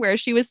gold hardware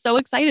she was so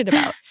excited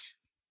about.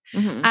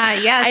 Mm-hmm.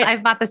 Yes,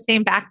 I've bought the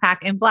same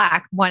backpack in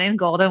black, one in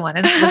gold and one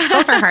in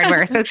silver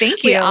hardware. So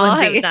thank you. We all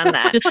Lindsey. have done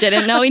that. Just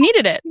didn't know we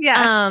needed it.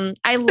 Yeah.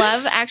 I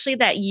love actually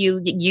that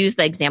you use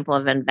the example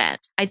of an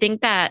event. I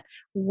think that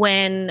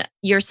when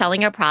you're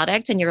selling a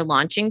product and you're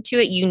launching to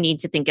it, you need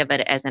to think of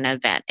it as an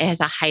event. It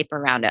has a hype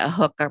around it, a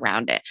hook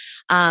around it.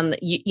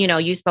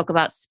 You spoke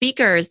about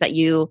speakers that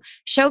you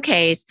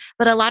showcase,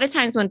 but a lot of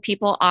times when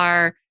people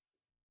are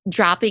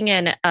dropping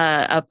in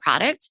a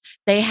product,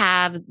 they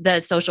have the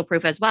social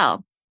proof as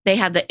well. They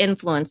have the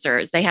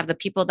influencers. They have the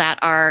people that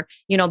are,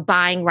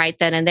 buying right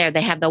then and there.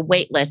 They have the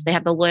wait list. They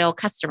have the loyal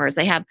customers.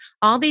 They have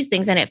all these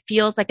things. And it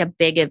feels like a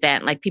big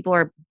event, like people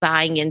are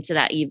buying into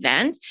that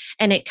event.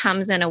 And it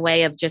comes in a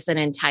way of just an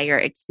entire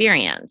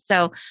experience.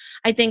 So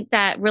I think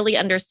that really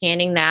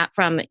understanding that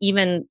from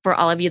even for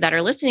all of you that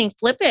are listening,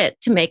 flip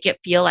it to make it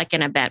feel like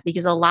an event.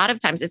 Because a lot of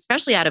times,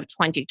 especially out of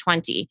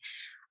 2020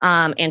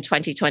 and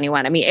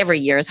 2021, every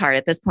year is hard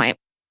at this point,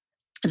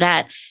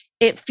 that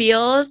it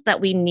feels that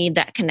we need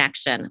that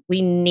connection.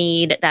 We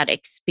need that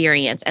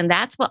experience. And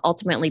that's what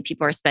ultimately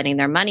people are spending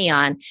their money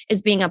on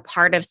is being a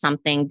part of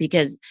something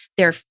because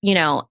they're,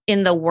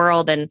 in the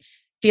world and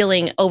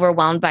feeling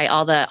overwhelmed by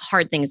all the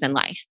hard things in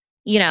life,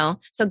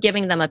 so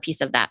giving them a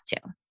piece of that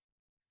too.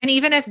 And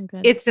even if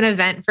it's an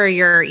event for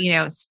your,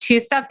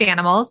 two stuffed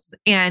animals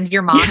and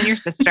your mom and your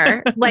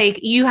sister,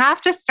 like you have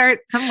to start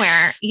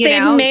somewhere, They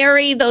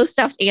marry those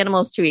stuffed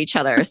animals to each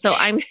other. So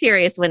I'm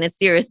serious when it's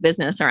serious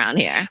business around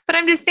here. But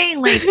I'm just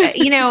saying like,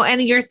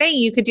 and you're saying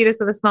you could do this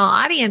with a small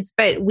audience,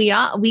 but we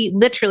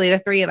literally, the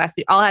three of us,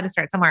 we all had to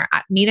start somewhere.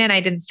 Mina and I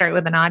didn't start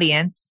with an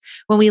audience.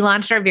 When we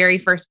launched our very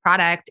first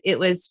product, it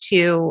was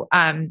to,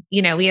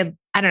 we had,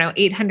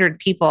 800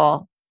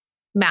 people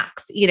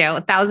max,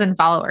 1,000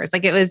 followers.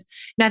 Like it was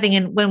nothing.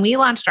 And when we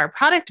launched our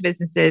product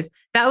businesses,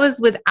 that was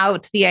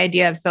without the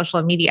idea of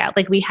social media.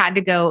 Like we had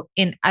to go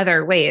in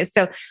other ways.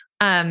 So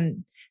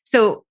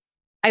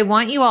I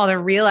want you all to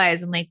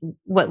realize, and like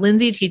what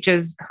Lindsey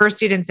teaches her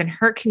students in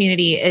her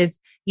community is,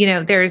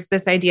 there's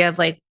this idea of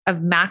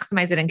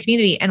maximize it in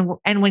community.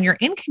 And when you're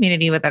in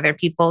community with other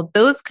people,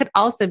 those could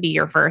also be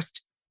your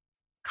first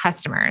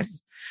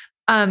customers.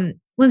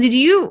 Lindsey, do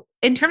you,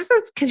 in terms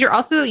of, because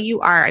that's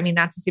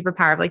a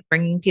superpower of like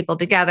bringing people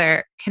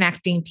together,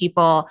 connecting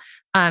people.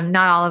 Not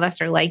all of us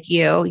are like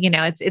you,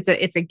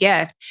 it's a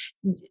gift.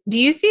 Do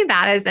you see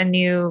that as a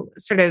new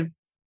sort of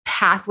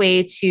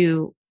pathway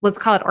to, let's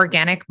call it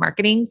organic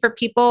marketing for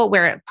people,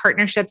 where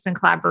partnerships and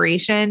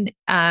collaboration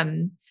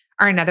are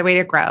another way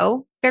to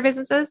grow their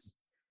businesses?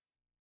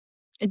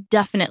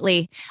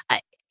 Definitely.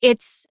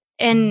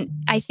 And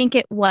I think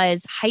it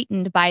was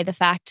heightened by the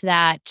fact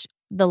that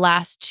the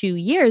last 2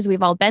 years,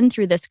 we've all been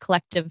through this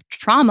collective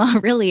trauma,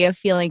 really, of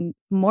feeling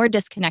more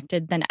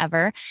disconnected than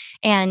ever.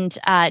 And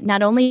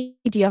not only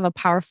do you have a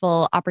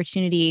powerful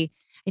opportunity,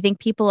 I think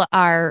people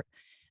are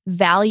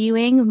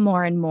valuing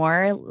more and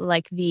more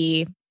like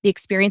the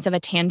experience of a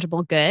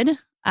tangible good.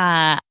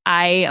 I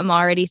am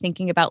already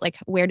thinking about like,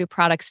 where do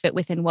products fit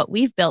within what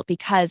we've built?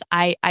 Because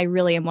I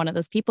really am one of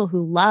those people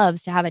who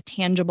loves to have a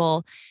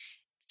tangible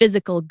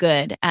physical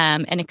good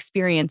and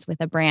experience with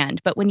a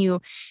brand. But when you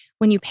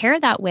pair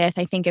that with,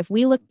 I think if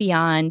we look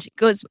beyond, it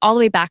goes all the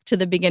way back to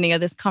the beginning of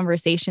this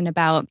conversation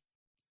about,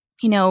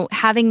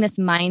 having this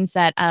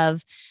mindset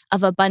of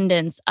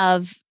abundance,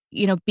 of,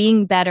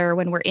 being better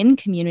when we're in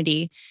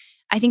community.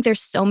 I think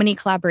there's so many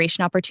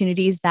collaboration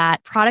opportunities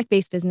that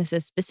product-based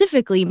businesses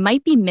specifically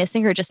might be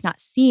missing or just not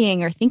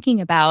seeing or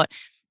thinking about.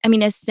 I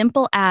mean, as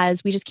simple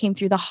as we just came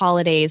through the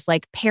holidays,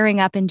 like pairing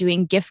up and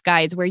doing gift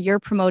guides where you're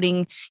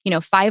promoting,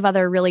 5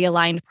 other really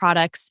aligned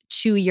products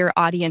to your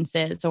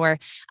audiences, or,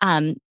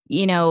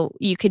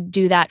 you could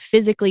do that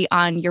physically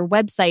on your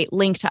website,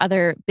 link to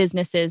other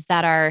businesses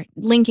that are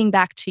linking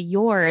back to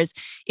yours.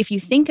 If you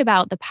think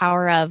about the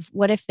power of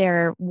what if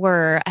there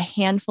were a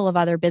handful of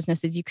other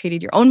businesses, you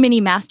created your own mini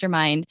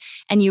mastermind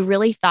and you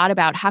really thought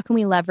about how can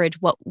we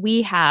leverage what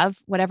we have,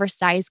 whatever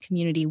size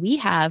community we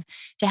have,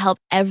 to help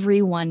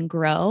everyone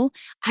grow.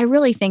 I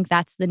really think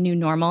that's the new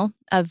normal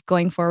of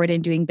going forward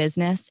and doing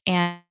business.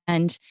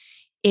 And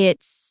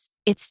it's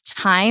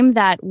time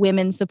that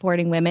women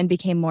supporting women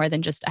became more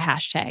than just a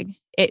hashtag.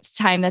 It's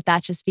time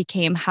that just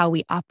became how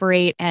we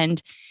operate,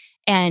 and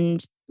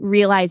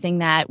realizing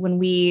that when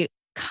we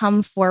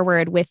come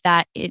forward with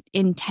that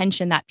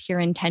intention, that pure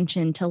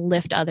intention to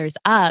lift others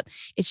up,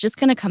 it's just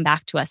going to come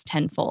back to us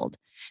tenfold.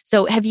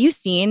 So have you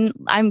seen,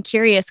 I'm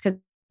curious because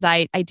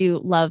I do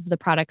love the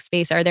product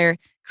space. Are there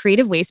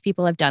creative ways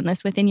people have done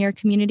this within your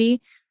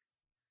community?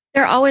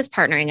 They're always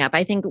partnering up.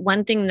 I think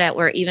one thing that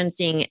we're even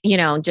seeing,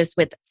 just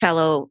with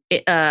fellow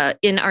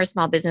in our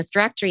small business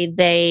directory,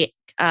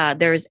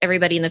 there's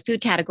everybody in the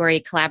food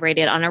category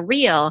collaborated on a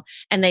reel,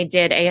 and they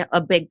did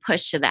a big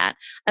push to that.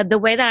 The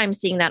way that I'm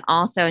seeing that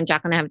also, and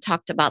Jacqueline and I have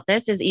talked about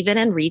this, is even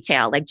in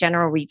retail, like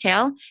general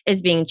retail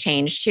is being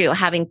changed too,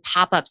 having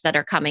pop-ups that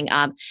are coming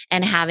up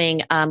and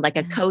having like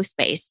a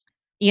co-space.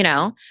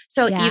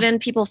 So even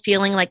people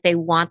feeling like they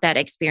want that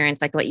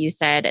experience, like what you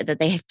said, that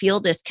they feel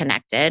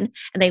disconnected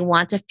and they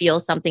want to feel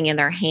something in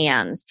their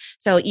hands.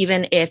 So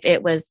even if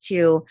it was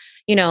to,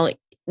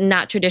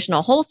 not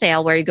traditional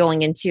wholesale where you're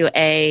going into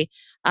a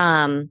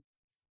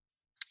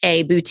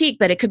boutique,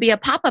 but it could be a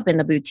pop-up in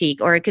the boutique,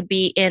 or it could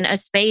be in a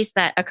space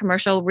that a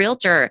commercial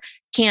realtor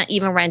can't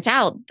even rent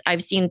out.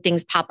 I've seen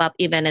things pop up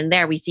even in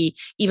there. We see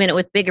even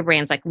with bigger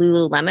brands like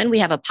Lululemon, we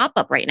have a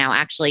pop-up right now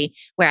actually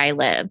where I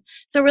live.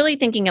 So really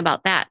thinking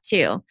about that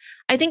too.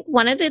 I think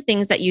one of the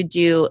things that you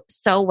do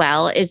so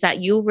well is that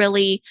you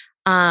really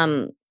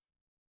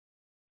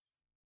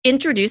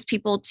introduce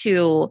people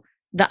to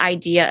the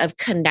idea of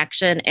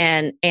connection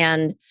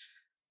and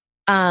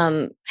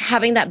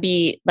having that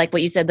be, like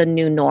what you said, the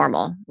new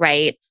normal,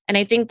 right? And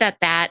I think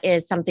that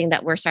is something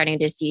that we're starting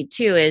to see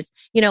too is,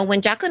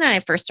 when Jacqueline and I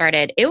first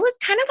started, it was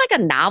kind of like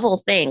a novel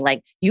thing.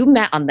 Like, you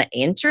met on the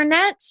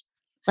internet,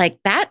 like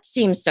that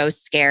seems so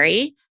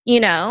scary,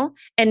 and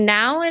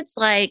now it's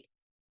like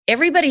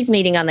everybody's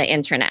meeting on the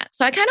internet.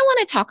 So I kind of want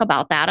to talk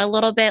about that a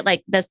little bit.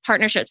 Like, this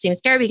partnership seems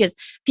scary because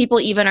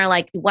people even are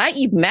like, what?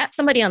 You met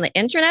somebody on the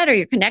internet, or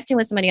you're connecting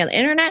with somebody on the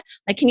internet?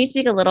 Like, can you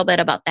speak a little bit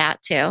about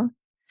that too?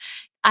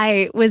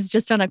 I was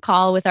just on a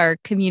call with our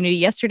community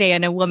yesterday,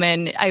 and a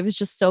woman, I was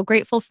just so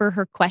grateful for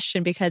her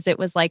question because it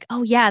was like,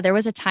 oh yeah, there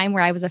was a time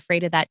where I was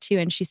afraid of that too.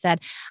 And she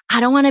said, I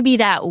don't want to be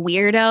that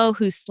weirdo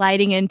who's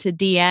sliding into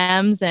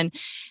DMs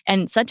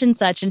and such and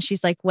such. And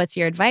she's like, what's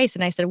your advice?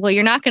 And I said, well,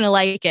 you're not going to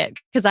like it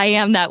because I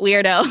am that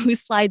weirdo who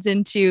slides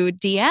into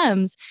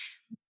DMs.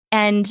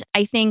 And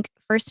I think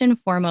first and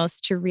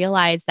foremost to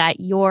realize that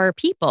your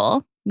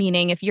people,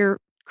 meaning if you're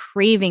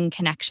craving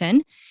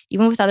connection,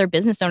 even with other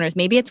business owners,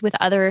 maybe it's with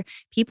other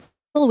people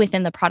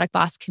within the Product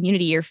Boss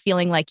community, you're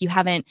feeling like you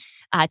haven't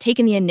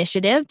taken the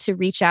initiative to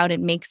reach out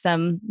and make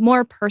some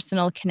more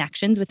personal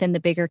connections within the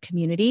bigger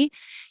community,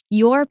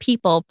 your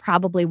people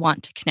probably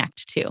want to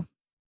connect too.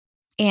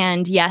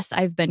 And yes,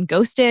 I've been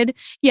ghosted.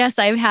 Yes,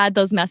 I've had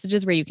those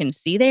messages where you can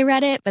see they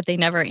read it, but they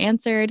never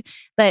answered.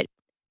 But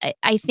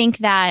I think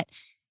that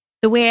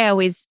the way I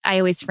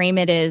always frame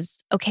it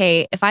is,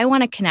 okay, if I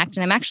want to connect,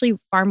 and I'm actually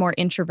far more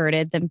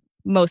introverted than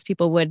most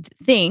people would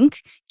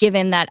think,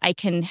 given that I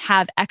can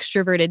have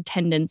extroverted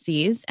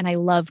tendencies and I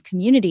love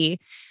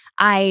community,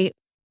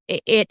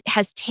 it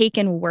has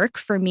taken work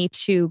for me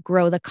to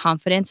grow the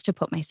confidence to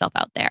put myself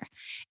out there.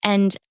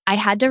 And I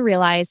had to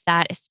realize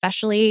that,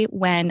 especially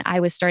when I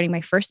was starting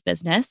my first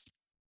business,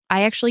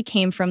 I actually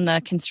came from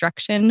the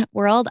construction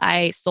world.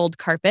 I sold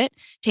carpet,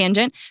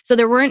 tangent. So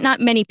there weren't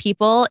not many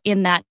people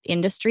in that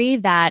industry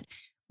that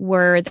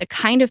were the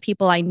kind of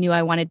people I knew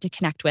I wanted to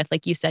connect with.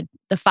 Like you said,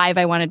 the 5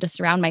 I wanted to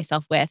surround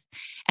myself with.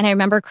 And I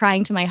remember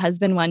crying to my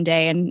husband one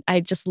day, and I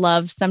just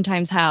love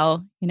sometimes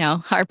how,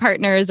 our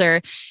partners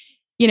or,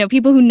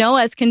 people who know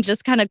us can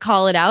just kind of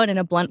call it out in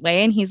a blunt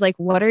way. And he's like,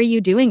 what are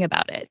you doing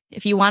about it?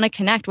 If you want to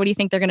connect, what do you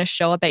think they're going to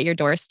show up at your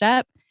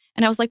doorstep?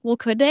 And I was like, well,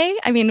 could they?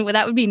 I mean,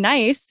 that would be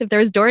nice if there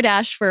was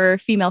DoorDash for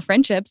female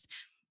friendships.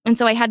 And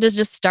so I had to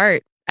just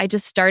start. I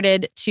just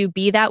started to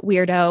be that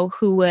weirdo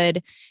who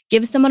would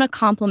give someone a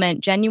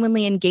compliment,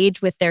 genuinely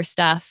engage with their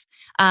stuff,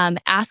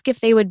 ask if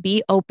they would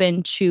be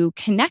open to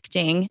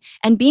connecting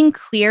and being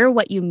clear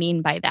what you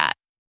mean by that.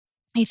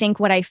 I think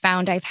what I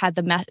found I've had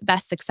the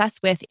best success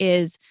with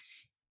is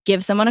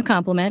give someone a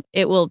compliment.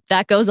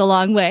 That goes a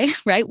long way,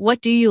 right?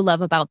 What do you love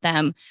about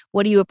them?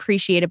 What do you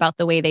appreciate about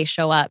the way they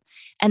show up?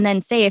 And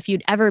then say, if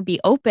you'd ever be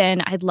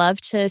open, I'd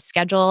love to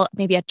schedule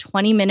maybe a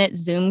 20-minute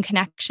Zoom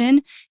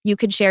connection. You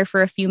could share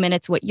for a few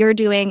minutes what you're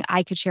doing.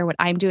 I could share what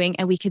I'm doing,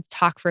 and we could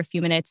talk for a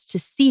few minutes to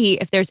see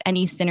if there's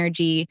any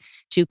synergy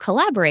to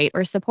collaborate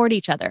or support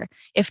each other.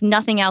 If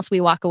nothing else,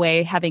 we walk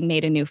away having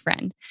made a new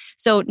friend.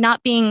 So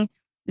not being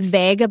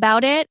vague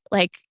about it,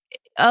 like,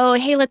 oh,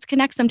 hey, let's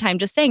connect sometime.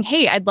 Just saying,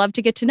 hey, I'd love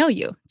to get to know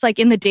you. It's like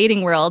in the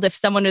dating world, if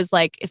someone is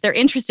like, if they're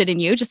interested in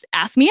you, just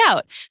ask me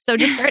out. So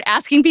just start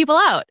asking people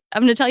out.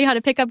 I'm going to tell you how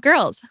to pick up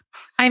girls.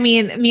 I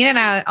mean, Mina and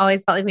I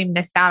always felt like we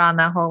missed out on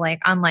the whole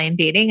like online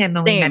dating. And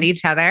when we met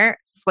each other,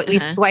 we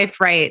swiped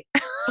right.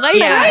 Right,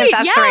 if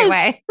that's the right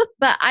way.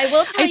 But I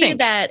will tell you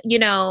that,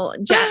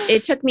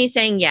 it took me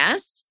saying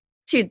yes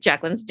to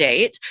Jacqueline's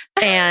date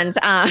and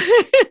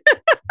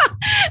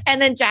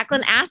and then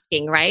Jacqueline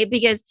asking, right?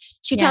 Because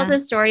she tells a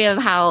story of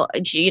how,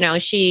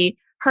 she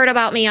heard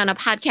about me on a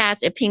podcast.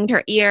 It pinged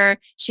her ear.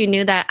 She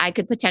knew that I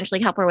could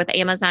potentially help her with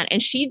Amazon,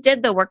 and she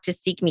did the work to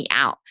seek me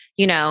out.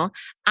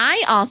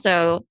 I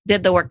also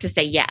did the work to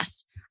say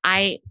yes.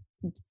 I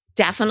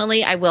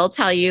will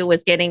tell you,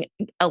 was getting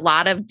a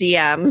lot of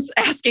DMs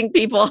asking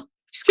people.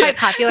 She's quite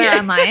popular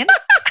online.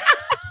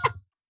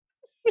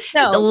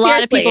 No, a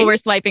lot of people were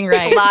swiping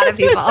right. A lot of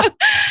people.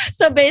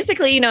 So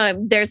basically,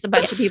 there's a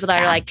bunch of people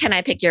that are like, can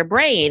I pick your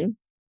brain?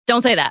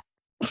 Don't say that.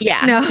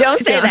 Yeah. No,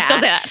 don't say that. Don't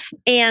say that.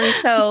 And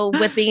so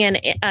with being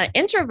an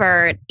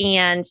introvert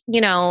and,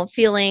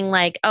 feeling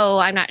like, oh,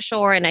 I'm not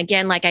sure. And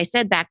again, like I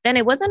said, back then,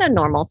 it wasn't a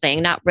normal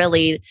thing. Not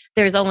really.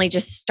 There's only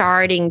just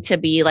starting to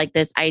be like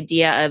this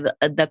idea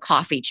of the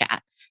coffee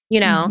chat,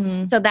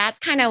 Mm-hmm. So that's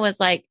kind of was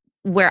like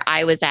where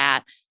I was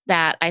at,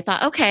 that I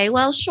thought, okay,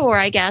 well, sure.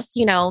 I guess,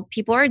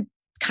 people are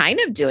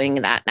kind of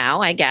doing that now,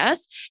 I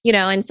guess,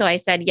 and so I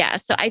said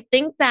yes. So I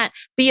think that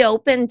be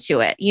open to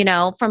it,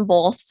 from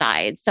both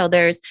sides. So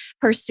there's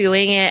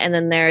pursuing it, and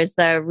then there's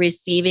the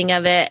receiving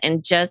of it,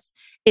 and just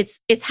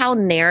it's how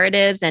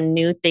narratives and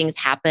new things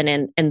happen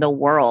in the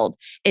world,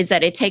 is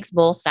that it takes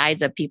both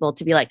sides of people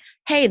to be like,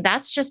 hey,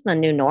 that's just the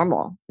new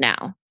normal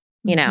now,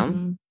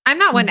 Mm-hmm. I'm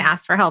not one to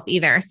ask for help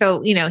either.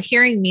 So,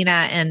 hearing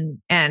Mina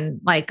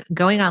and like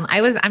going on,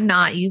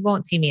 you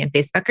won't see me in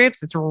Facebook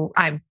groups.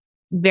 I'm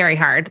very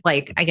hard.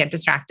 Like I get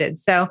distracted.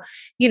 So,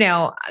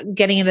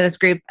 getting into this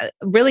group,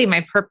 really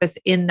my purpose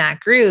in that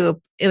group,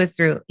 it was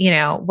through,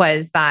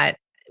 was that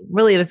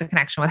really it was a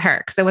connection with her,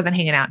 because I wasn't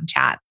hanging out in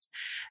chats.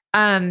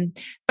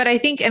 But I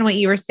think, and what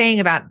you were saying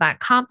about that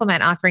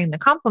compliment, offering the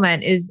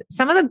compliment, is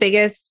some of the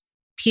biggest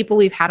people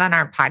we've had on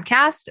our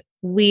podcast,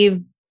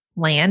 we've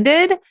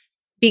landed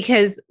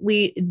because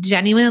we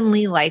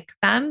genuinely liked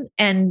them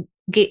and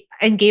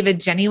gave a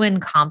genuine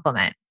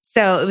compliment.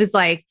 So it was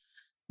like,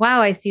 wow,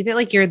 I see that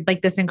like you're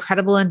like this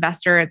incredible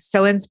investor. It's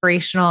so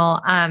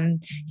inspirational.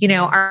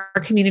 Our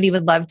community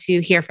would love to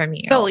hear from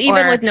you. Oh,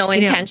 even with no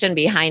you know, intention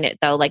behind it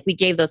though, like we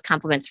gave those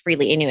compliments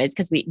freely anyways,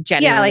 because we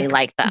genuinely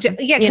like them.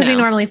 Because we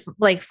normally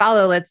like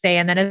follow, let's say,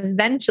 and then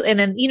eventually, and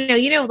then,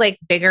 like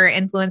bigger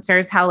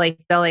influencers, how like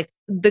they'll like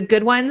the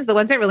good ones, the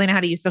ones that really know how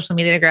to use social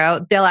media to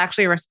grow, they'll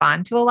actually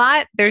respond to a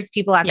lot. There's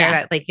people out there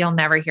that like you'll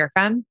never hear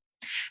from.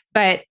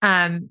 But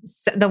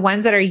so the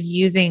ones that are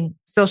using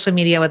social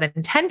media with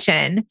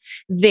intention,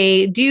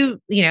 they do,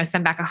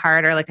 send back a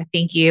heart or like a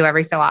thank you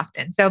every so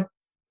often. So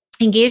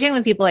engaging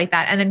with people like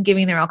that and then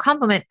giving them a real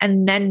compliment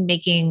and then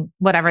making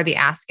whatever the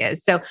ask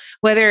is. So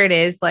whether it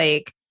is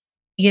like,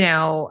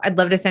 I'd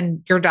love to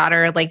send your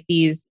daughter like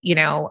these,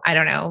 I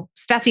don't know,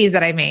 stuffies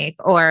that I make,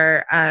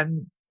 or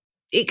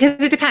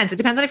because it depends. It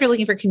depends on if you're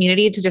looking for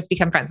community to just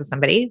become friends with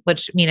somebody,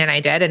 which Mina and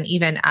I did, and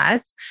even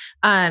us,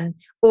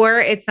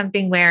 or it's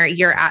something where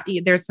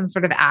there's some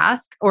sort of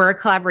ask or a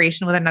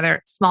collaboration with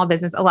another small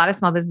business. A lot of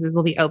small businesses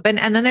will be open.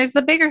 And then there's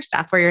the bigger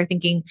stuff where you're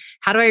thinking,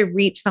 how do I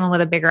reach someone with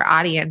a bigger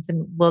audience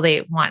and will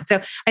they want? So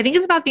I think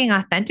it's about being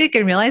authentic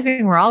and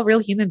realizing we're all real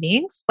human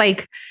beings.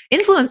 Like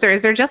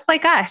influencers are just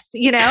like us,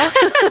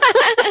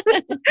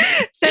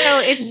 So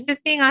it's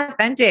just being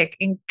authentic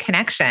in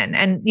connection.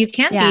 And you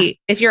can't be,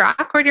 if you're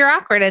awkward, you're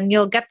awkward, and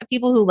you'll get the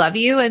people who love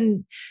you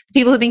and the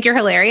people who think you're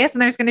hilarious.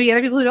 And there's going to be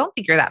other people who don't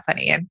think you're that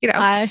funny. And,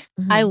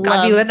 I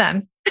love be with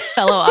them.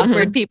 Fellow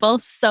awkward people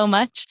so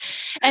much.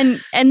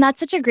 And that's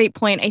such a great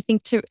point, I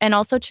think, and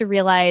also to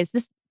realize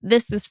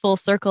this is full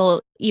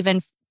circle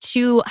even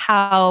to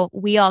how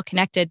we all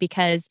connected,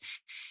 because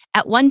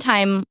at one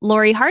time,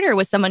 Lori Harder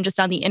was someone just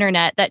on the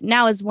internet that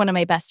now is one of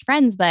my best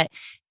friends, but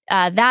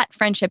that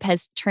friendship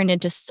has turned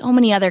into so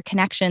many other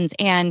connections.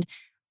 And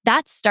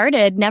that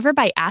started never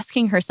by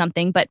asking her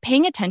something, but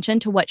paying attention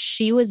to what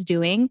she was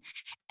doing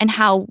and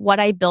how what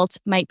I built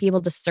might be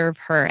able to serve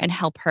her and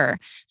help her.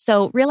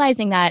 So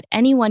realizing that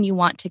anyone you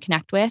want to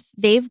connect with,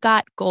 they've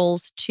got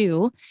goals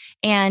too.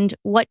 And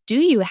what do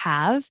you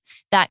have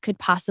that could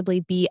possibly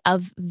be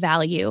of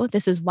value?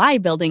 This is why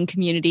building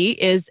community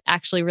is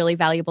actually really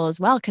valuable as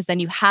well, because then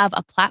you have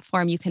a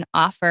platform you can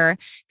offer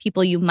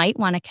people you might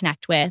want to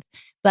connect with.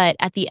 But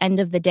at the end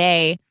of the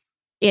day,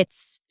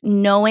 it's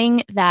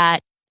knowing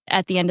that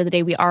at the end of the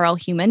day, we are all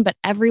human, but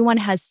everyone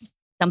has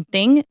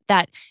something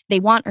that they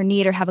want or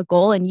need or have a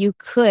goal. And you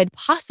could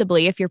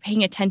possibly, if you're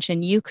paying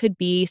attention, you could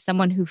be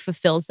someone who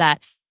fulfills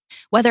that,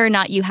 whether or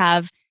not you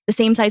have the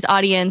same size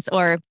audience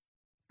or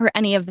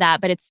any of that.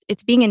 But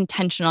it's being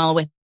intentional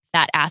with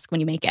that ask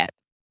when you make it.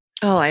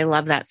 Oh, I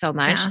love that so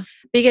much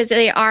because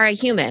they are a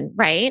human,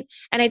 right?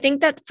 And I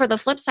think that for the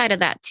flip side of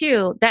that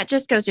too, that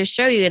just goes to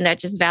show you, and that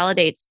just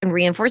validates and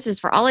reinforces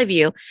for all of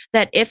you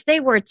that if they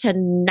were to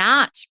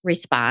not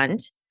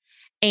respond,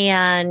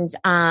 and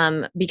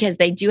because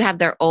they do have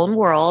their own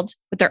world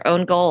with their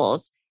own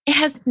goals, it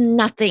has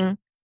nothing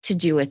to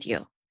do with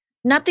you.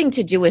 Nothing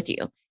to do with you.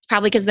 It's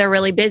probably because they're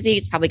really busy.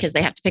 It's probably because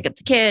they have to pick up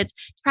the kids.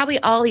 It's probably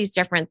all these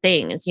different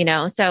things,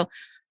 So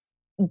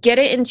get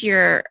it into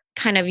your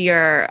kind of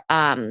your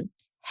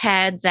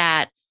head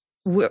that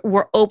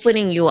we're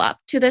opening you up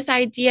to this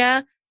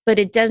idea, but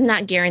it does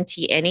not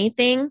guarantee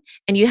anything.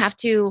 And you have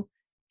to,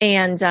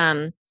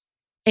 and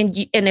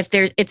if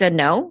it's a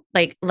no,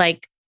 like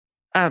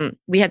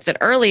we had said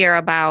earlier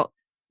about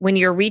when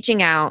you're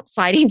reaching out,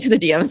 sliding to the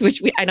DMs,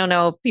 which I don't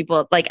know if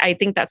people I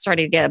think that's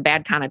starting to get a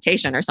bad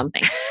connotation or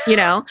something,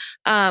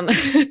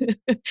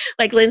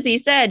 like Lindsey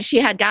said, she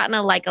had gotten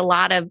a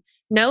lot of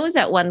no's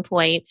at one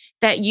point,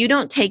 that you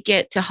don't take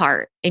it to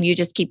heart and you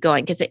just keep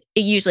going because it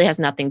usually has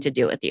nothing to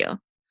do with you.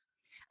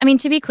 I mean,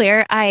 to be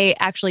clear, I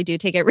actually do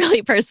take it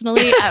really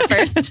personally at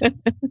first.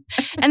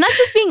 And that's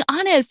just being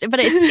honest, but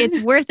it's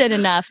worth it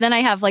enough. Then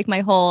I have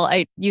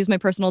I use my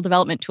personal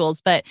development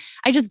tools, but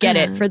I just get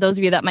it for those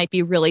of you that might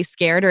be really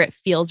scared or it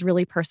feels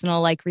really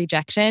personal, like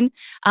rejection.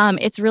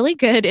 It's really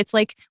good. It's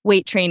like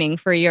weight training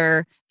for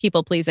your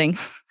people pleasing.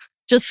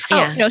 Just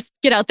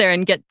get out there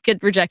and get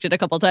rejected a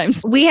couple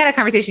times. We had a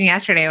conversation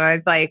yesterday where I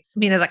was like,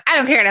 Mina's like, I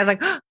don't care. And I was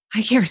like, oh,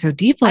 I care so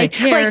deeply. I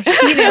care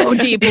so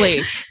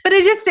deeply. But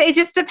it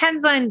just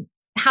depends on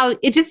how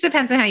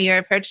you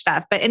approach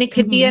stuff. And it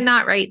could be a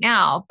not right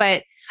now.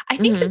 But I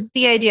think it's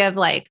the idea of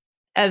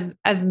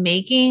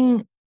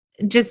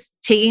just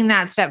taking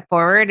that step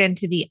forward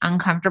into the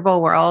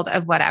uncomfortable world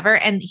of whatever.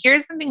 And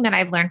here's something that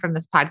I've learned from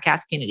this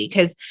podcast community,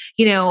 because,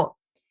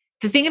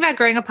 the thing about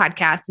growing a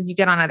podcast is you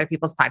get on other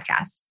people's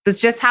podcasts. That's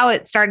just how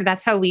it started.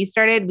 That's how we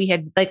started. We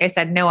had, like I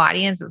said, no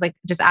audience. It was like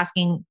just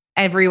asking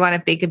everyone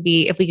if we could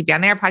be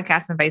on their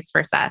podcast and vice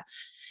versa.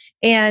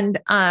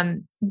 And,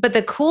 but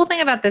the cool thing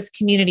about this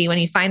community, when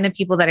you find the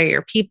people that are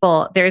your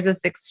people, there's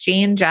this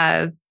exchange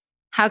of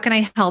how can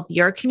I help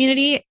your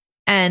community?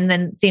 And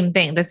then same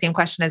thing, the same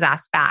question is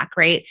asked back,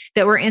 right?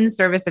 That we're in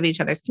service of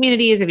each other's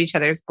communities, of each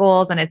other's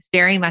goals. And it's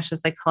very much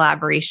just like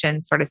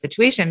collaboration sort of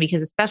situation,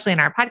 because especially in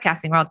our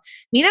podcasting world,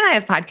 Mina and I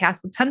have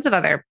podcasts with tons of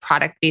other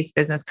product-based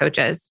business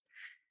coaches.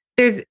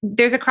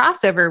 there's a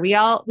crossover. We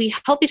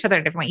help each other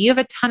in a different way. You have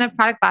a ton of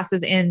product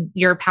bosses in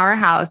your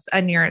Powerhouse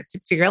and your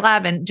 6-figure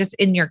lab and just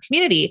in your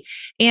community.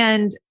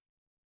 And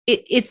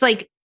it's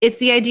like, it's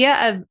the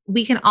idea of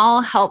we can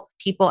all help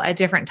people at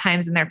different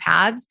times in their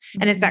paths.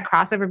 And it's that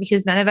crossover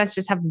because none of us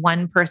just have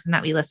one person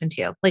that we listen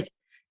to. Like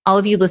all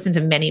of you listen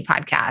to many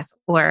podcasts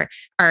or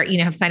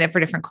have signed up for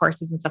different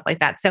courses and stuff like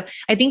that. So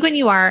I think when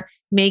you are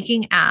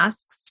making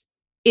asks,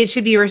 it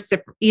should be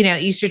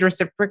you should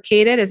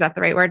reciprocate it. Is that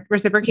the right word?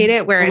 Reciprocate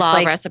it, where it's law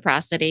like of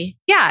reciprocity.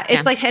 Yeah.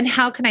 It's like, and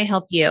how can I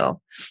help you?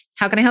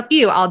 How can I help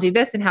you? I'll do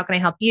this. And how can I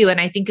help you? And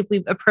I think if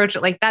we approach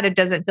it like that, it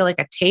doesn't feel like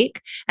a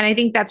take. And I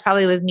think that's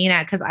probably with Mina,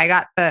 because I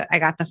got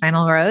the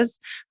final rose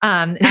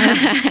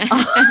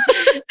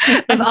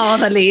of all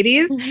the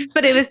ladies,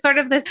 but it was sort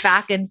of this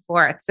back and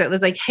forth. So it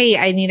was like, hey,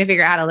 I need to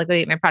figure out how to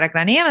liquidate my product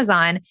on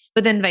Amazon,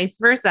 but then vice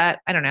versa.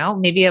 I don't know.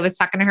 Maybe I was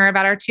talking to her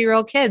about our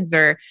 2-year-old kids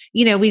or,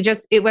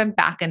 it went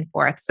back and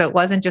forth. So it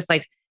wasn't just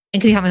like, and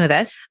can you help me with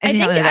this?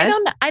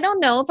 I don't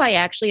know if I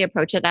actually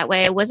approach it that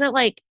way. It wasn't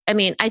like,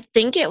 I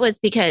think it was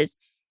because,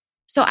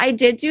 so I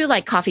did do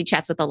like coffee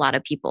chats with a lot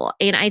of people.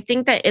 And I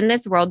think that in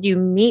this world, you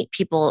meet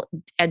people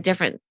at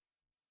different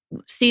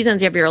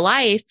seasons of your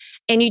life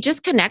and you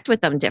just connect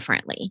with them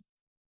differently,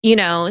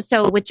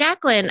 So with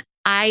Jacqueline,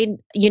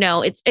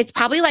 it's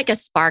probably like a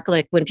spark,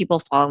 like when people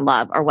fall in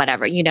love or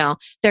whatever,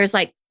 there's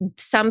like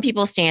some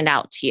people stand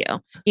out to you,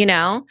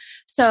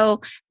 So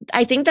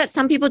I think that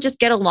some people just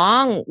get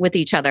along with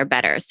each other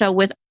better. So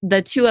with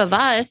the two of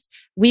us,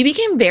 we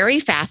became very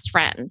fast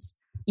friends,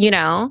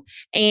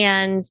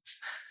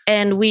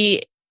 and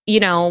we,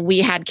 we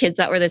had kids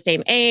that were the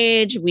same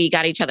age. We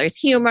got each other's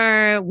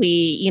humor.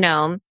 We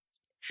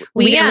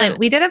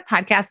did a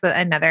podcast with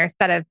another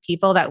set of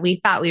people that we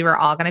thought we were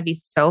all going to be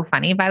so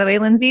funny, by the way,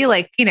 Lindsey,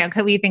 like,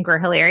 could we think we're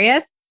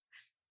hilarious?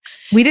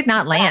 We did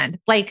not land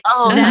like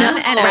them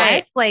and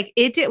us. Like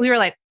it did. We were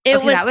like,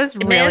 that was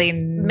really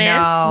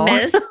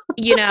miss,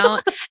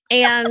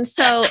 and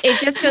so it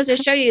just goes to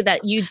show you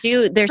that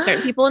there's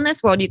certain people in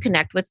this world you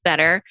connect with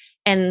better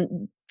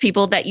and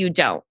people that you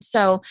don't.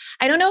 So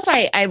I don't know if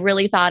I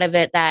really thought of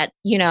it that,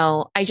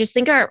 I just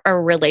think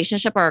our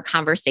relationship or our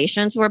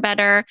conversations were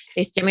better.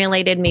 They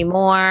stimulated me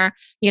more.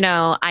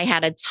 I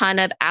had a ton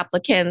of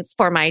applicants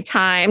for my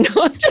time.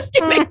 No, I'm just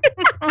kidding.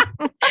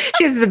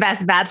 She's the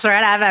best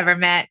bachelorette I've ever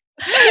met.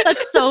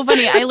 That's so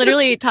funny. I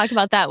literally talk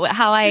about that.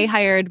 How I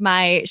hired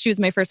she was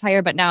my first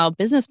hire, but now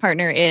business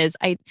partner is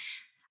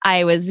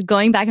I was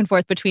going back and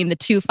forth between the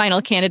two final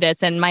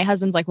candidates and my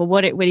husband's like, well,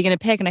 what are you going to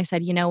pick? And I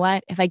said, you know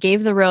what? If I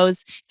gave the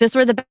rose, if this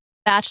were the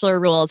bachelor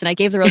rules and I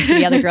gave the rose to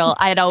the other girl,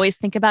 I'd always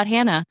think about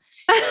Hannah.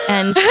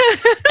 And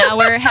now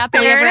we're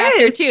happily ever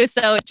after too.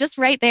 So just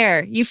right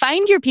there, you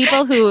find your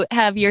people who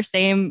have your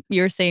same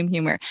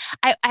humor.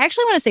 I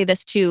actually want to say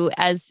this too,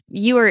 as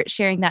you were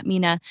sharing that,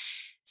 Mina.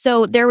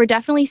 So there were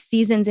definitely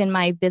seasons in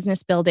my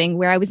business building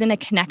where I was in a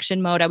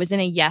connection mode. I was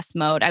in a yes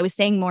mode. I was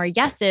saying more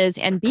yeses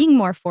and being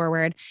more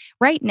forward.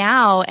 Right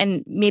now,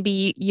 and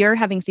maybe you're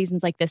having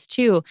seasons like this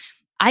too,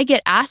 I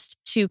get asked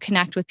to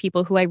connect with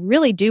people who I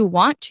really do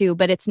want to,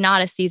 but it's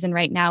not a season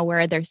right now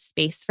where there's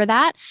space for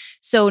that.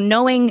 So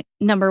knowing,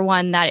 number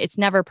one, that it's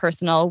never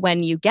personal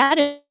when you get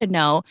a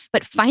no,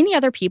 but find the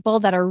other people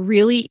that are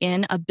really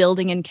in a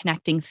building and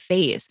connecting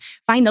phase.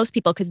 Find those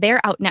people because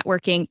they're out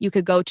networking. You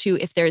could go to,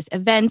 if there's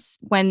events,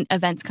 when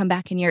events come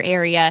back in your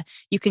area,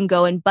 you can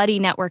go and buddy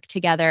network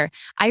together.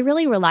 I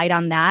really relied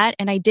on that.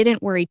 And I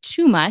didn't worry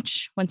too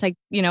much once I,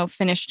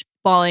 finished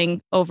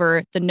falling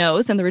over the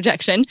nose and the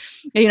rejection.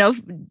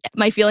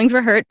 My feelings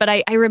were hurt, but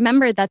I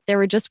remembered that there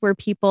were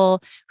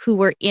people who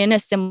were in a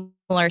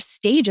similar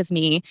stage as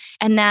me,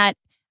 and that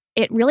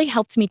it really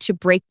helped me to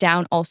break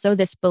down also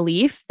this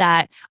belief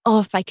that,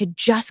 if I could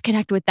just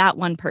connect with that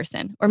one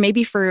person, or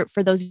maybe for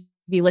those of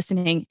you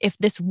listening, if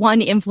this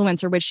one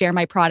influencer would share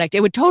my product, it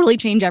would totally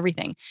change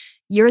everything.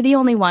 You're the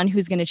only one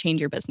who's going to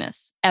change your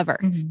business ever.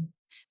 Mm-hmm.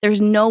 There's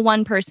no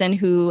one person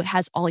who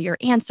has all your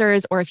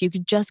answers, or if you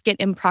could just get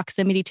in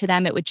proximity to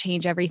them, it would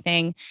change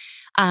everything.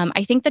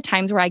 I think the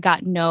times where I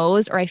got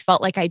no's, or I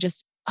felt like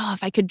if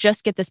I could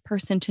just get this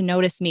person to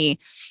notice me,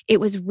 it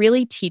was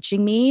really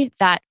teaching me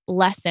that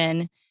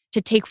lesson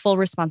to take full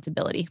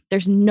responsibility.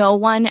 There's no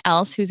one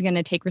else who's going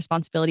to take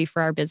responsibility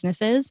for our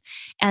businesses.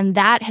 And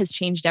that has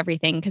changed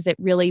everything because it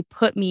really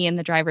put me in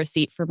the driver's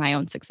seat for my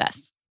own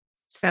success.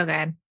 So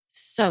good.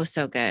 So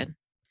good.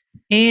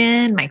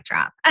 And mic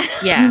drop.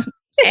 Yeah.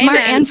 Smart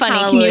and funny.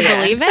 Hallelujah.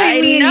 Can you believe it?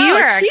 I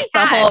know. She's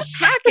the whole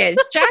package.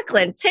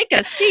 Jacqueline, take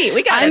a seat.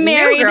 We got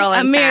new girl in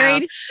I'm town.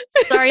 married.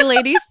 Sorry,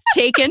 ladies.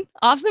 Taken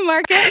off the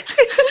market.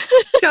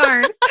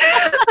 Darn.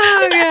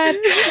 Oh,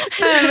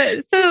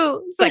 God.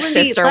 So it's like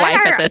Lindsey,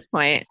 sister-wife at this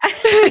point.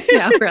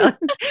 No, really.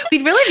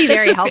 We'd really be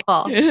very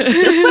helpful.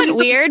 This went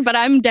weird, but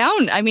I'm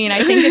down. I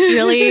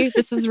think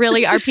this is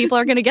really, our people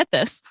are going to get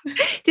this.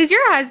 Does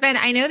your husband,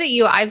 I know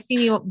that I've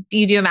seen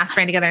you do a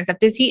mastermind together and stuff.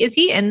 Is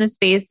he in the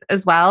space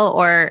as well?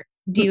 Or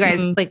do you guys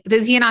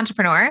is he an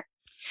entrepreneur?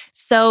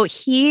 So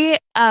he,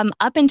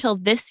 up until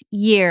this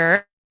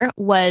year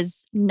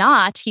was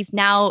not. He's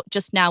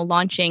just now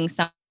launching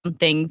some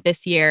something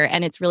this year,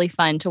 and it's really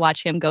fun to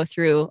watch him go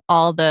through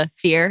all the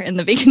fear in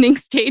the beginning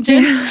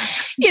stages,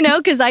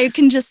 because I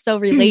can just so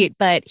relate.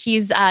 But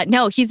he's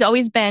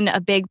always been a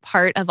big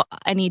part of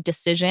any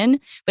decision,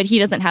 but he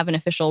doesn't have an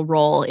official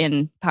role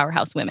in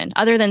Powerhouse Women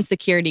other than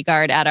security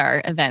guard at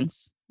our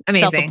events.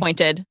 Amazing.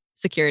 Self-appointed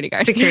security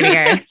guard.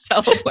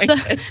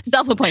 Self-appointed.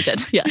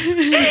 Self-appointed. Yes.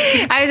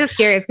 I was just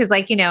curious because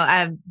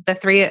the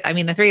three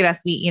of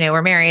us,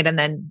 we're married, and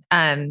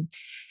then,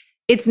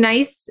 it's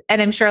nice.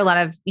 And I'm sure a lot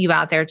of you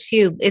out there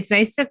too, it's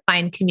nice to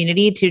find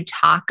community to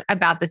talk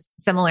about the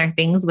similar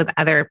things with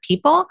other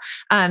people.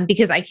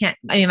 Because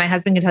my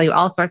husband can tell you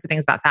all sorts of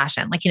things about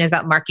fashion. Like he knows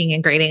about marking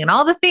and grading and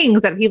all the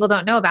things that people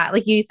don't know about.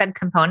 Like you said,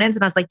 components.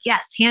 And I was like,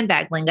 yes,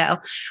 handbag lingo.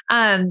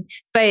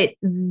 But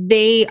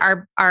they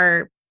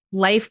are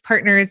life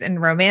partners in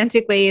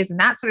romantic ways and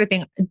that sort of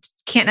thing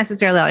can't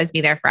necessarily always be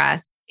there for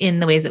us in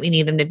the ways that we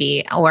need them to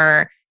be,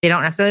 or they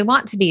don't necessarily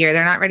want to be, or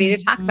they're not ready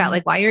to talk about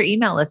like why your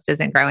email list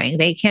isn't growing.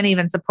 They can't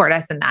even support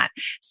us in that.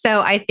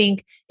 So I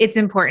think it's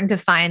important to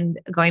find,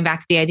 going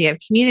back to the idea of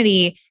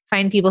community,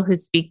 find people who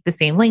speak the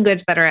same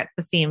language, that are at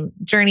the same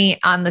journey,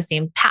 on the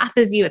same path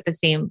as you, at the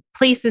same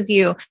place as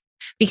you,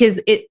 because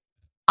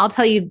I'll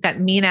tell you that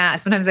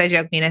sometimes I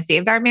joke, Mina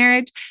saved our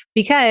marriage,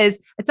 because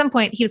at some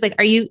point he was like,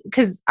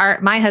 because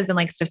my husband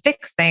likes to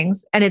fix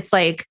things, and it's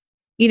like,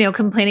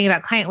 complaining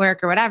about client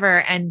work or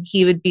whatever. And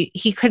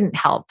he couldn't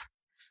help.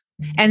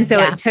 And so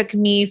it took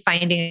me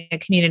finding a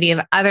community of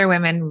other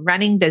women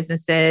running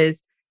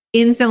businesses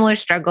in similar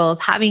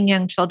struggles, having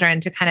young children,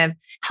 to kind of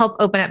help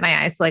open up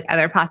my eyes to like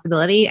other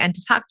possibility and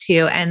to talk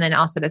to, and then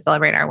also to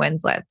celebrate our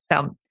wins with.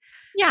 So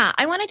yeah,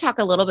 I want to talk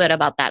a little bit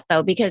about that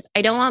though, because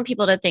I don't want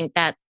people to think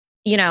that,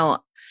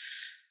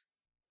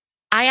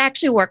 I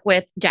actually work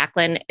with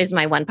Jacqueline is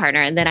my one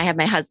partner. And then I have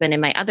my husband in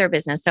my other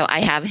business. So I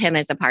have him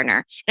as a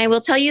partner. And I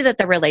will tell you that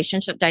the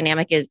relationship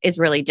dynamic is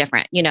really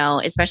different,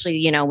 especially,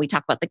 we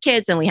talk about the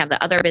kids and we have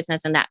the other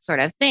business and that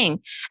sort of thing.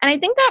 And I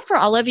think that for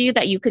all of you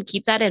that you could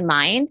keep that in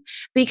mind,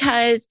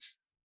 because,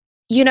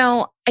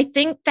 I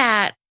think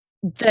that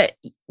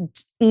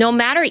no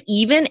matter,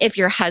 even if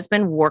your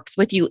husband works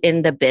with you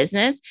in the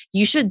business,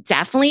 you should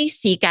definitely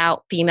seek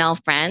out female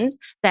friends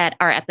that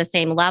are at the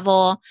same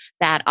level,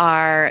 that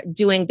are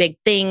doing big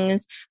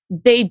things.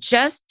 They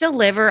just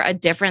deliver a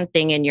different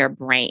thing in your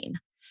brain,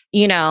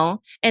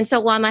 And so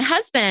while my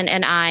husband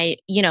and I,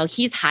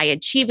 he's high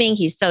achieving,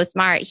 he's so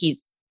smart,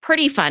 he's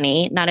pretty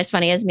funny, not as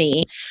funny as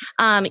me.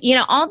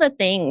 All the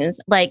things,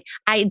 like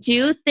I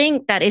do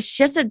think that it's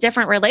just a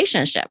different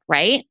relationship,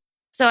 right?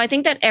 So I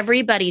think that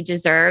everybody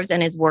deserves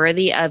and is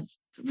worthy of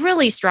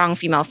really strong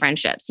female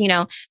friendships.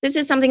 This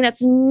is something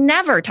that's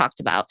never talked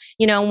about.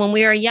 When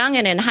we were young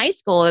and in high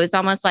school, it was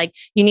almost like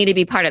you need to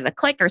be part of the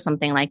clique or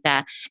something like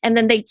that. And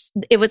then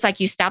it was like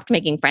you stopped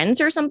making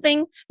friends or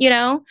something,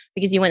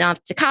 because you went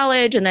off to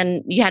college and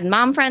then you had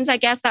mom friends, I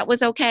guess that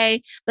was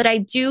okay. But I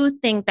do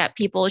think that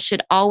people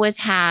should always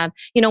have,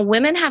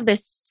 women have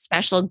this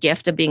special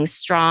gift of being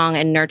strong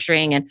and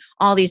nurturing and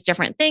all these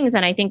different things.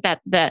 And I think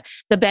that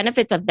the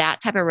benefits of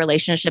that type of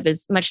relationship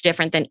is much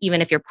different than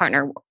even if your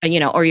partner,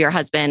 or your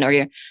husband or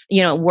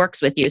your,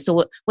 works with you.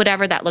 So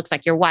whatever that looks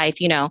like, your wife,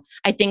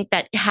 I think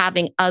that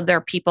having other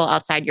people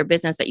outside your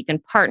business that you can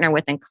partner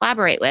with and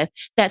collaborate with,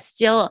 that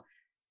still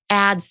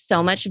adds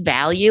so much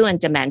value and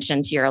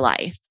dimension to your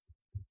life.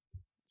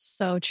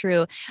 So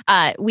true.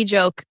 We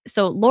joke.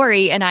 So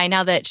Lori and I,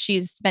 now that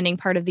she's spending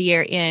part of the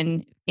year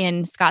in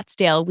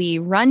Scottsdale, we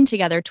run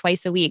together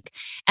twice a week,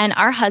 and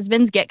our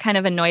husbands get kind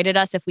of annoyed at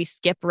us if we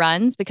skip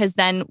runs, because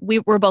then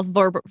we're both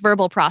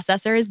verbal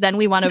processors. Then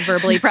we want to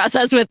verbally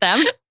process with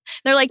them.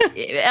 They're like,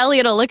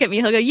 Elliot will look at me.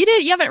 He'll go,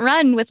 you haven't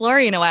run with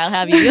Lori in a while,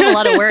 have you? You have a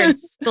lot of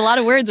words. It's a lot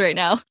of words right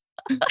now.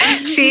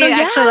 She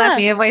actually left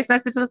me a voice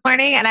message this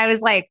morning, and I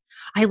was like,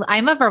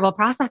 I'm a verbal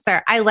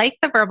processor. I like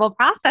the verbal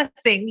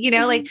processing,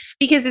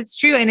 because it's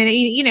true. And,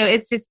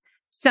 it's just,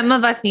 some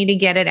of us need to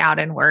get it out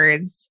in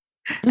words.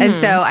 And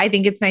so I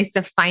think it's nice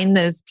to find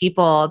those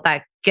people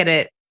that get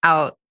it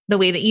out the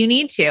way that you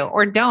need to,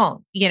 or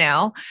don't,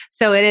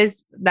 so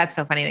that's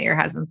so funny that your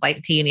husband's like,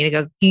 okay, you need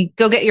to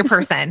go get your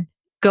person.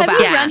 Go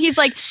back. Run? He's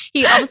like,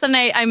 all of a sudden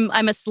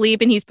I'm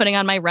asleep and he's putting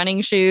on my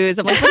running shoes.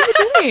 I'm like,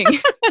 what are you doing?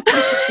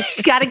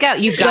 You gotta go.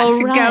 You got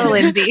to go,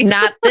 Lindsey.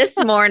 Not this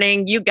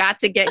morning. You got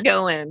to get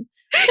going.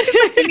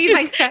 I need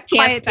my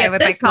quiet time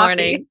with my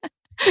coffee.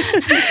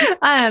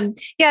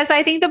 So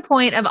I think the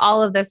point of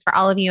all of this for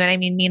all of you, and I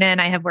mean, Mina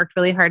and I have worked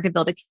really hard to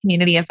build a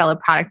community of fellow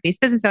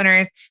product-based business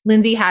owners.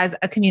 Lindsey has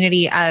a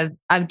community of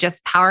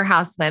just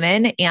powerhouse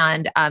women,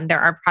 and there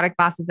are product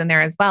bosses in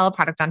there as well,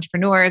 product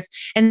entrepreneurs.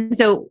 And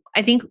so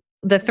I think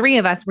the three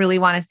of us really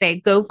want to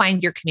say, go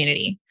find your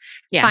community.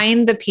 Yeah.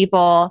 Find the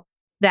people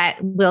that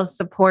will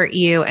support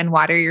you and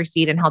water your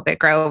seed and help it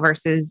grow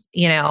versus,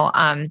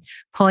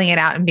 pulling it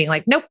out and being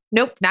like, nope,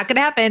 not going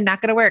to happen,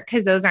 not going to work.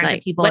 Cause those aren't the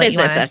people. What is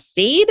this, a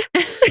seed?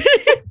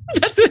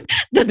 That's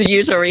the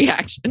usual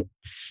reaction.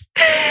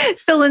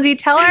 So Lindsey,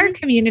 tell our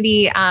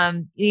community,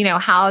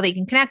 how they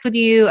can connect with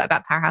you,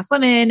 about Powerhouse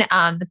Women,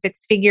 the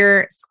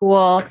 6-figure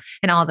school,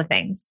 and all the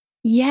things.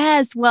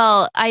 Yes.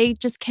 Well, I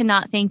just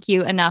cannot thank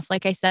you enough.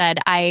 Like I said,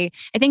 I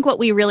think what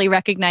we really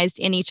recognized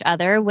in each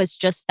other was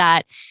just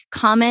that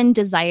common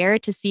desire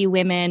to see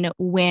women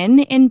win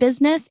in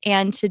business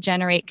and to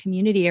generate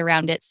community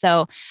around it.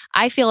 So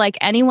I feel like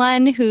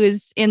anyone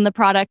who's in the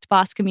Product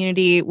Boss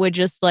community would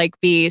just like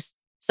be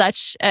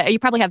such, you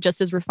probably have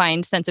just as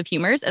refined sense of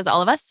humors as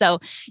all of us. So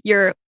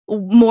you're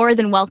more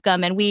than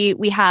welcome. And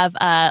we have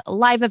a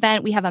live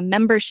event. We have a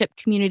membership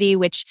community,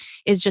 which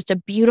is just a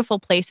beautiful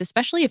place,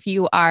 especially if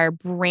you are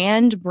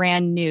brand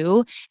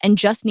new and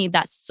just need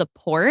that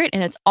support.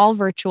 And it's all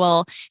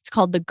virtual. It's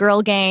called the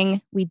Girl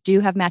Gang. We do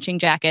have matching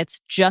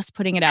jackets, just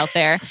putting it out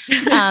there.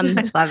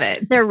 I love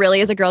it. There really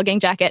is a Girl Gang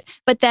jacket.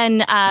 But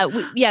then,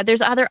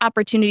 there's other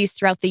opportunities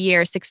throughout the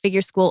year. Six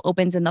Figure School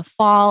opens in the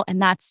fall.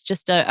 And that's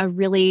just a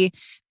really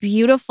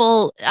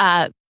beautiful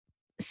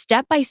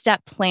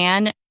step-by-step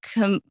plan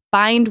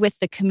combined with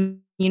the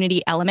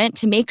community element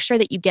to make sure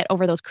that you get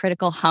over those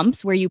critical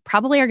humps where you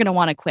probably are going to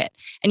want to quit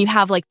and you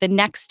have like the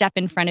next step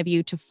in front of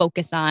you to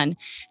focus on.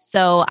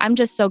 So I'm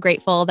just so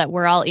grateful that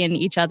we're all in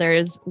each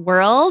other's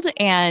world,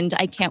 and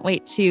I can't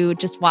wait to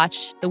just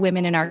watch the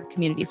women in our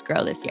communities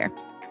grow this year.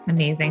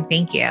 Amazing.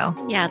 Thank you.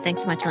 Yeah,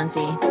 thanks so much,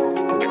 Lindsey.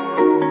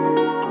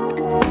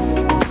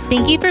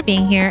 Thank you for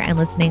being here and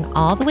listening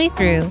all the way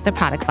through the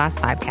Product Boss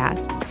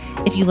podcast.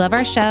 If you love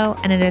our show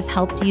and it has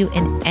helped you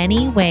in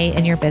any way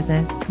in your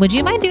business, would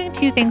you mind doing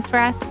two things for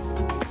us?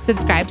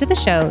 Subscribe to the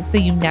show so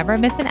you never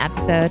miss an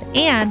episode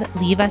and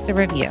leave us a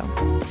review.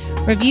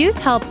 Reviews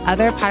help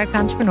other product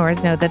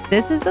entrepreneurs know that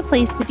this is the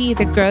place to be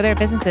to grow their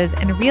businesses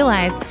and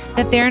realize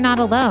that they're not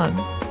alone.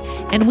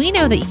 And we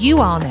know that you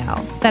all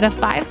know that a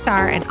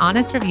 5-star and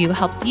honest review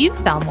helps you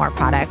sell more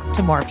products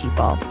to more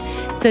people.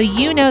 So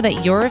you know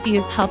that your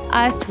reviews help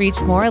us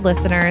reach more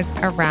listeners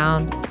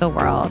around the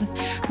world.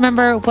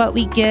 Remember, what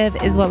we give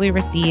is what we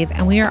receive,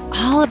 and we are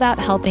all about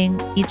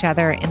helping each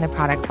other in the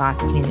Product Boss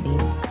community.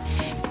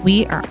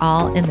 We are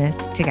all in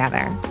this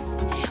together.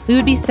 We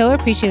would be so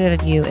appreciative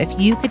of you if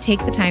you could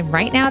take the time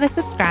right now to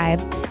subscribe,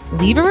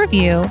 leave a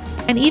review,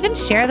 and even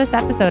share this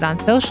episode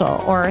on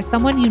social or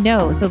someone you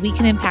know so we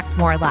can impact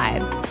more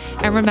lives.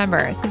 And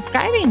remember,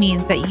 subscribing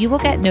means that you will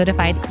get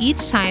notified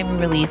each time we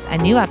release a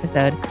new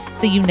episode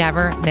so you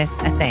never miss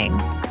a thing.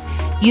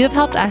 You have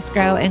helped us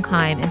grow and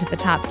climb into the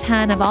top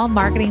 10 of all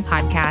marketing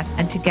podcasts,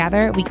 and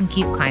together we can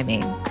keep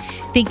climbing.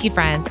 Thank you,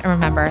 friends. And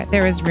remember,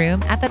 there is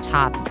room at the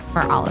top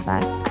for all of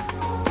us.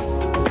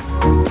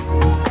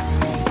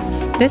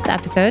 This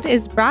episode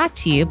is brought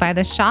to you by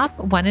the Shop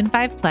 1 in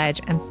 5 Pledge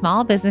and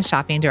Small Business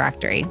Shopping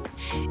Directory.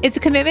 It's a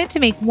commitment to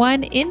make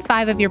 1 in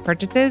 5 of your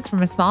purchases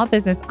from a small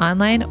business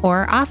online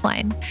or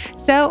offline.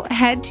 So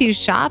head to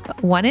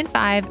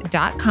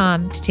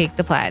shop1in5.com to take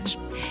the pledge.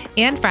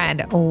 And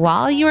friend,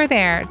 while you are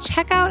there,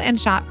 check out and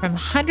shop from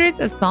hundreds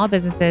of small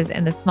businesses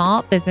in the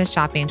Small Business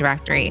Shopping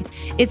Directory.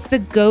 It's the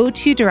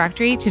go-to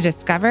directory to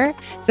discover,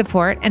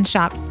 support, and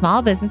shop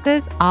small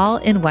businesses all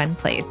in one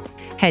place.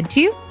 Head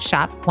to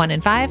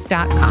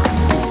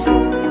shop1in5.com.